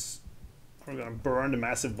hits. We're gonna burn the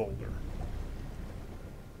massive boulder.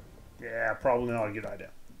 Yeah, probably not a good idea.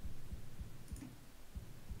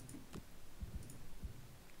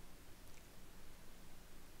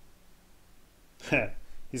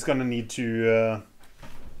 He's gonna need to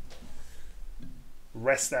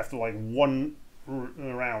rest after like 1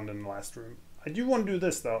 round in the last room. I do want to do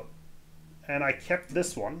this though. And I kept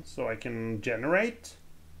this one so I can generate.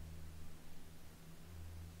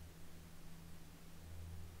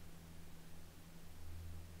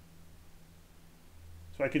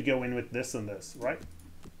 So I could go in with this and this, right?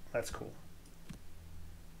 That's cool.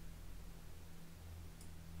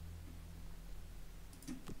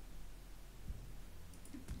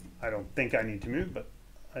 I don't think I need to move, but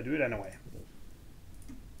I do it anyway.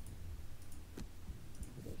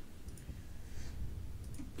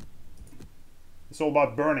 It's all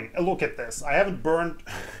about burning. Look at this. I haven't burned...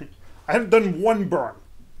 I haven't done 1 burn.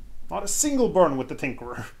 Not a single burn with the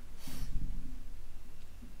Tinkerer.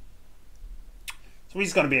 So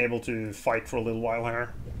he's going to be able to fight for a little while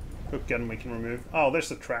here. Hook gun we can remove. Oh,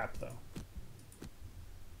 there's a trap though.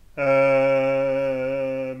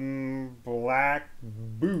 Black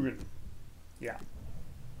boon. Yeah.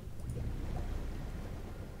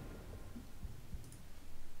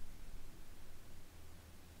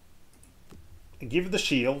 Give the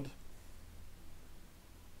shield.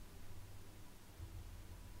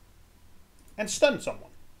 And stun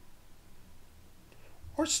someone.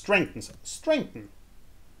 Or strengthen someone. Strengthen.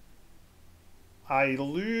 I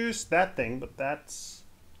lose that thing, but that's...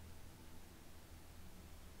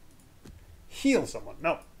 Heal someone.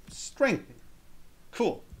 No. Strengthen.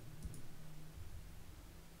 Cool.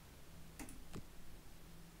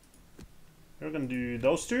 We're gonna do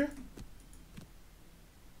those 2.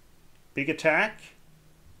 Big attack.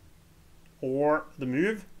 Or the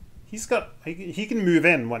move. He can move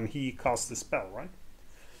in when he casts the spell, right?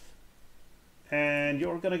 And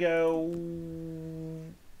you're gonna go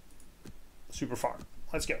super far.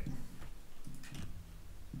 Let's go.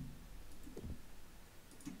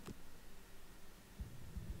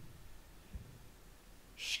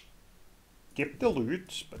 Skip the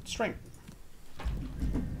loot, but strengthen.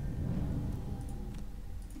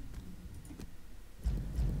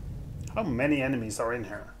 How many enemies are in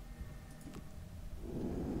here?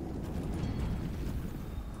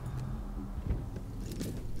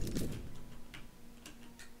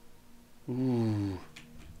 Ooh.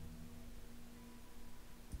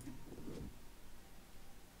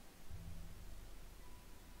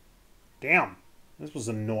 Damn. This was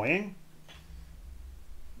annoying.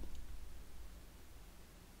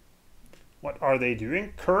 What are they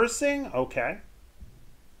doing? Cursing? Okay.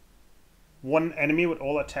 One enemy with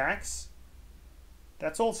all attacks.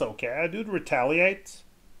 That's also okay. I do retaliate.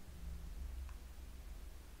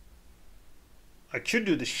 I could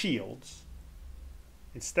do the shields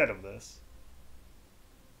instead of this.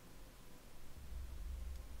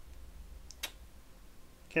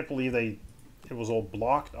 Can't believe it was all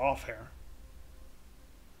blocked off here.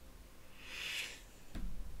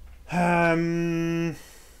 I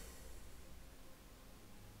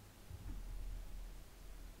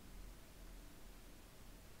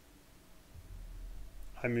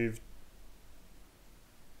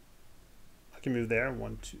can move there.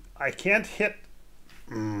 1, 2. I can't hit.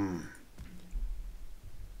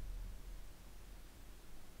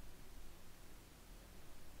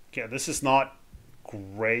 Okay, this is not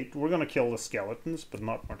great. We're gonna kill the skeletons, but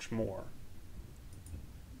not much more.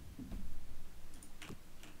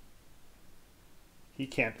 He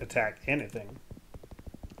can't attack anything.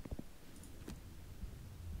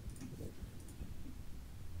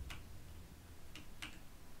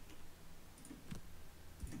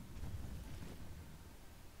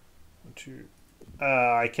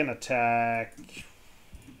 I can attack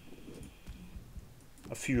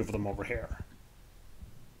a few of them over here.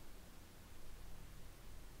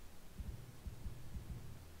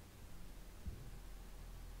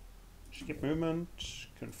 Skip movement,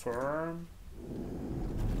 confirm.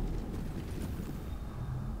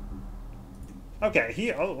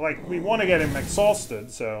 Okay, like, we want to get him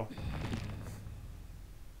exhausted, so...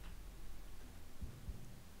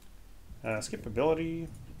 skip ability.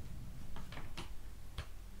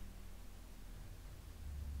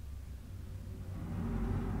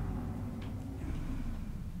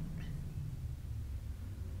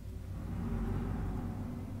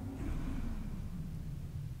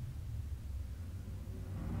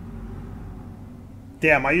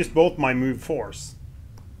 Damn, I used both my move force.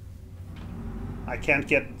 I can't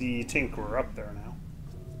get the Tinkerer up there now.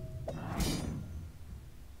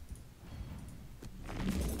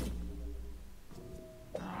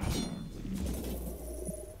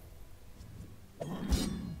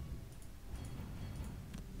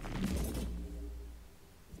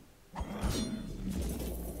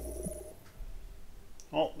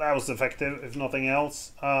 Well, that was effective, if nothing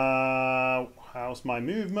else. How's my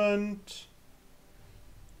movement?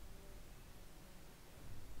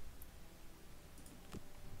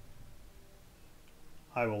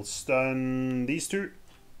 I will stun these two.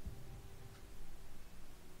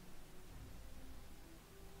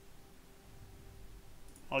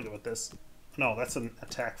 I'll go with this. No, that's an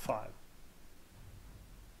attack 5.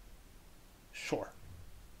 Sure.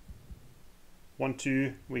 1,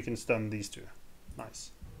 2, we can stun these two.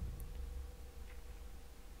 Nice.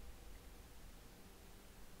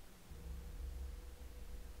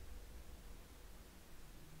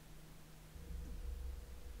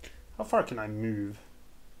 How far can I move?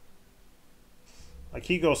 Like,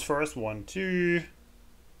 he goes first, 1, 2.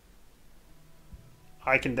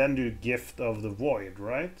 I can then do Gift of the Void,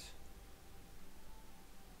 right?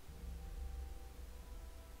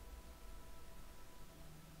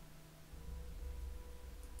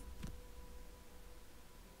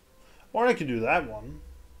 Or I could do that one.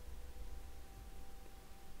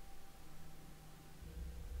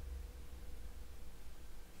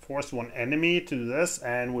 Force one enemy to do this,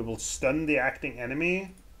 and we will stun the acting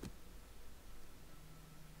enemy.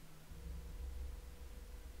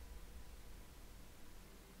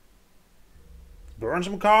 Burn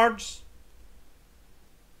some cards.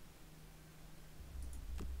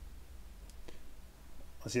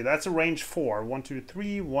 Let's see, that's a range 4. 1, 2,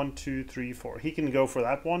 3, 1, 2, 3, 4. He can go for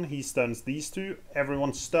that one. He stuns these two.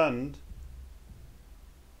 Everyone's stunned.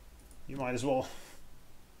 You might as well.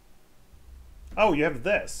 Oh, you have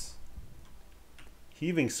this.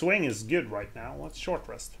 Heaving Swing is good right now. Let's short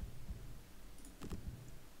rest.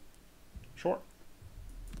 Short.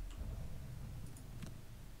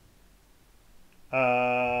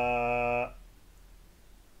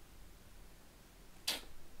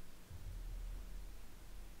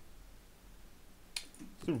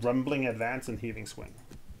 Rumbling Advance and Heaving Swing.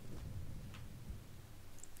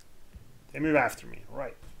 They move after me,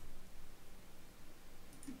 right.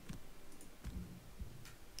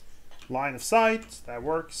 Line of sight, that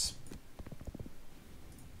works.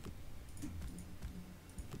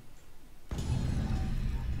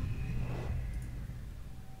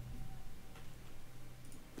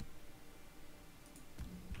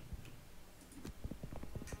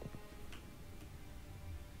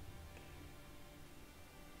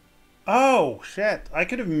 Oh, shit. I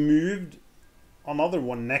could have moved another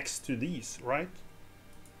one next to these, right?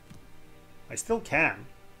 I still can.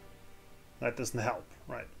 That doesn't help,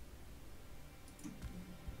 right?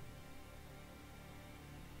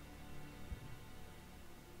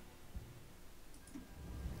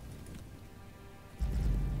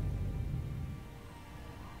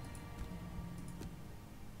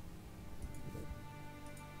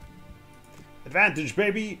 Advantage,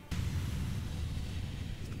 baby!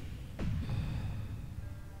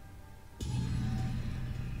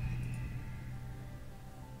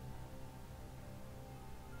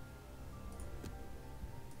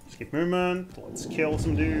 Skip movement. Let's kill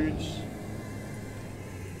some dudes.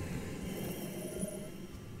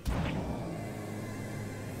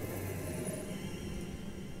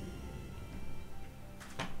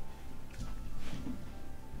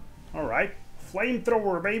 Alright.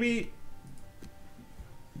 Flamethrower, baby!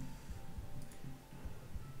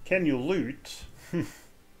 Can you loot?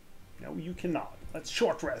 No, you cannot. Let's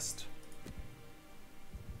short rest.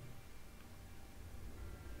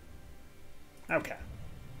 Okay.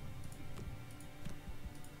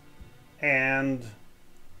 And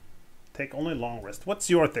take only long rest. What's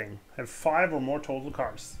your thing? Have 5 or more total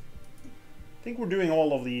cars. I think we're doing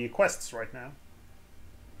all of the quests right now.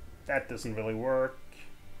 That doesn't really work.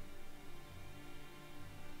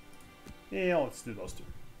 Yeah, let's do those two.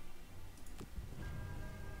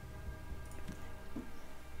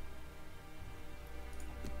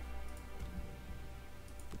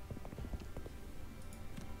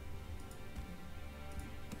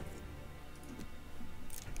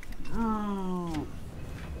 Oh.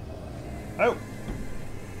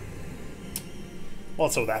 Well,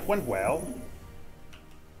 so that went well.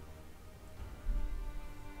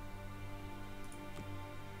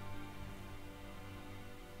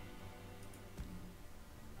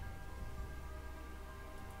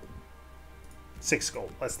 $6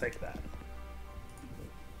 gold. Let's take that.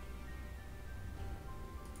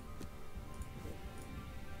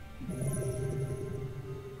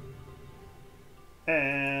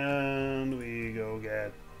 And we go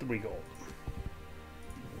get 3 gold.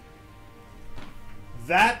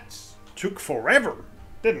 That took forever,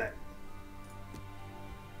 didn't it?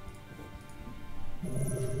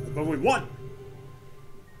 But we won.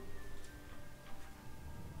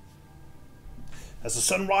 As the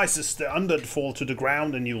sun rises, the undead fall to the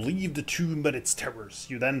ground and you leave the tomb and its terrors.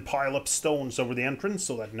 You then pile up stones over the entrance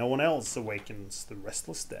so that no one else awakens the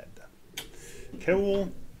restless dead.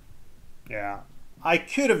 Cool. Yeah. I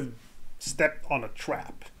could have stepped on a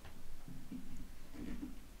trap.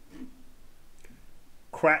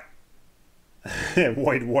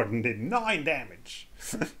 Voidwarden did 9 damage.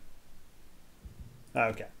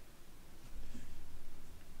 Okay.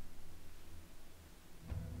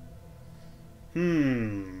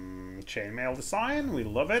 Chainmail design, we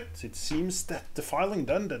love it. It seems that defiling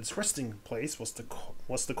the undead's resting place was the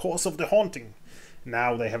cause of the haunting.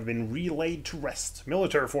 Now they have been relayed to rest.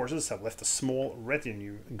 Military forces have left a small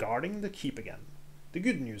retinue guarding the keep again. The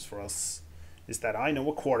good news for us is that I know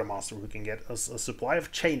a quartermaster who can get us a supply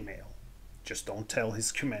of chainmail. Just don't tell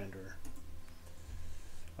his commander.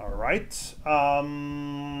 Alright.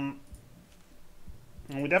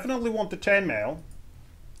 We definitely want the chainmail.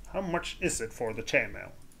 How much is it for the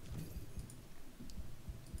chainmail?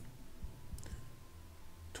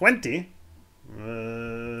 20?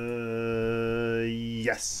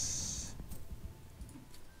 Yes.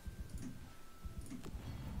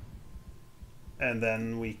 And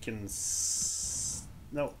then we can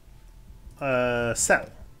sell the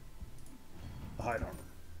hide armor.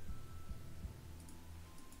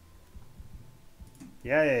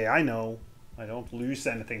 Yeah, I know. I don't lose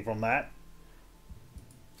anything from that.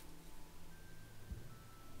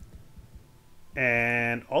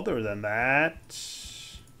 And other than that,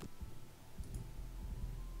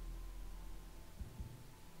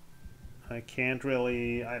 I can't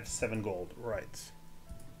really. I have 7 gold, right?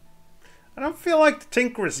 I don't feel like the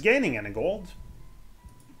Tinker is gaining any gold.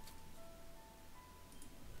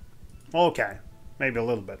 Okay, maybe a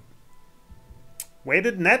little bit.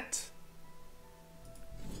 Weighted net.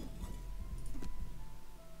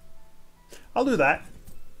 I'll do that.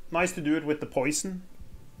 Nice to do it with the poison.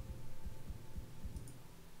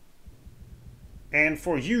 And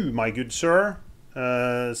for you, my good sir,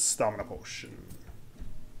 stamina potion.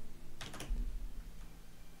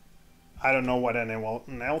 I don't know what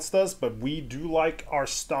anyone else does, but we do like our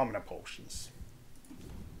stamina potions.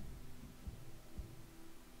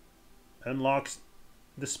 Unlocks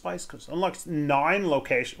the spice coast. Unlocks 9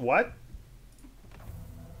 locations. What?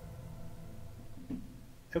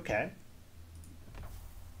 Okay.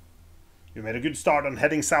 We made a good start on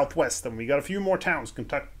heading southwest, and we got a few more towns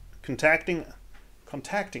contacting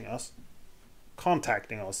us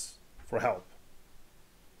for help.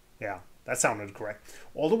 Yeah, that sounded correct.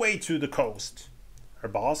 All the way to the coast. Her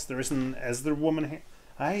boss, there is an Esther woman here.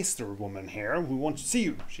 Esther woman here who wants to see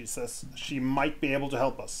you. She says she might be able to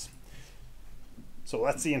help us. So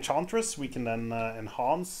that's the enchantress. We can then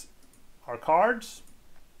enhance our cards.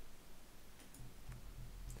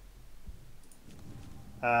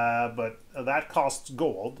 But that costs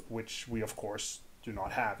gold, which we of course do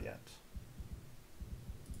not have yet.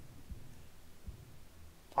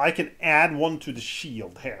 I can add one to the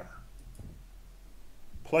shield here.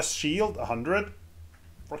 Plus shield, 100.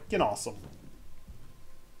 Freaking awesome.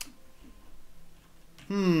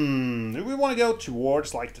 Do we want to go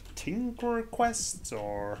towards like the Tinker quests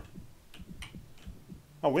or...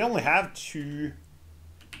 Oh, we only have 2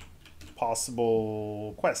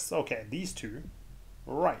 possible quests. Okay, these 2.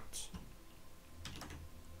 Right.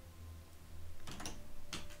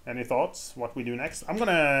 Any thoughts? What we do next? I'm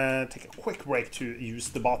gonna take a quick break to use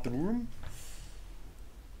the bathroom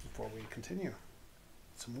before we continue.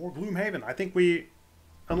 Some more Gloomhaven. I think we,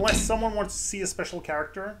 unless someone wants to see a special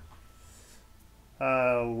character,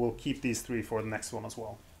 we'll keep these 3 for the next one as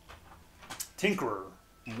well. Tinkerer,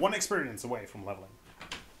 1 experience away from leveling.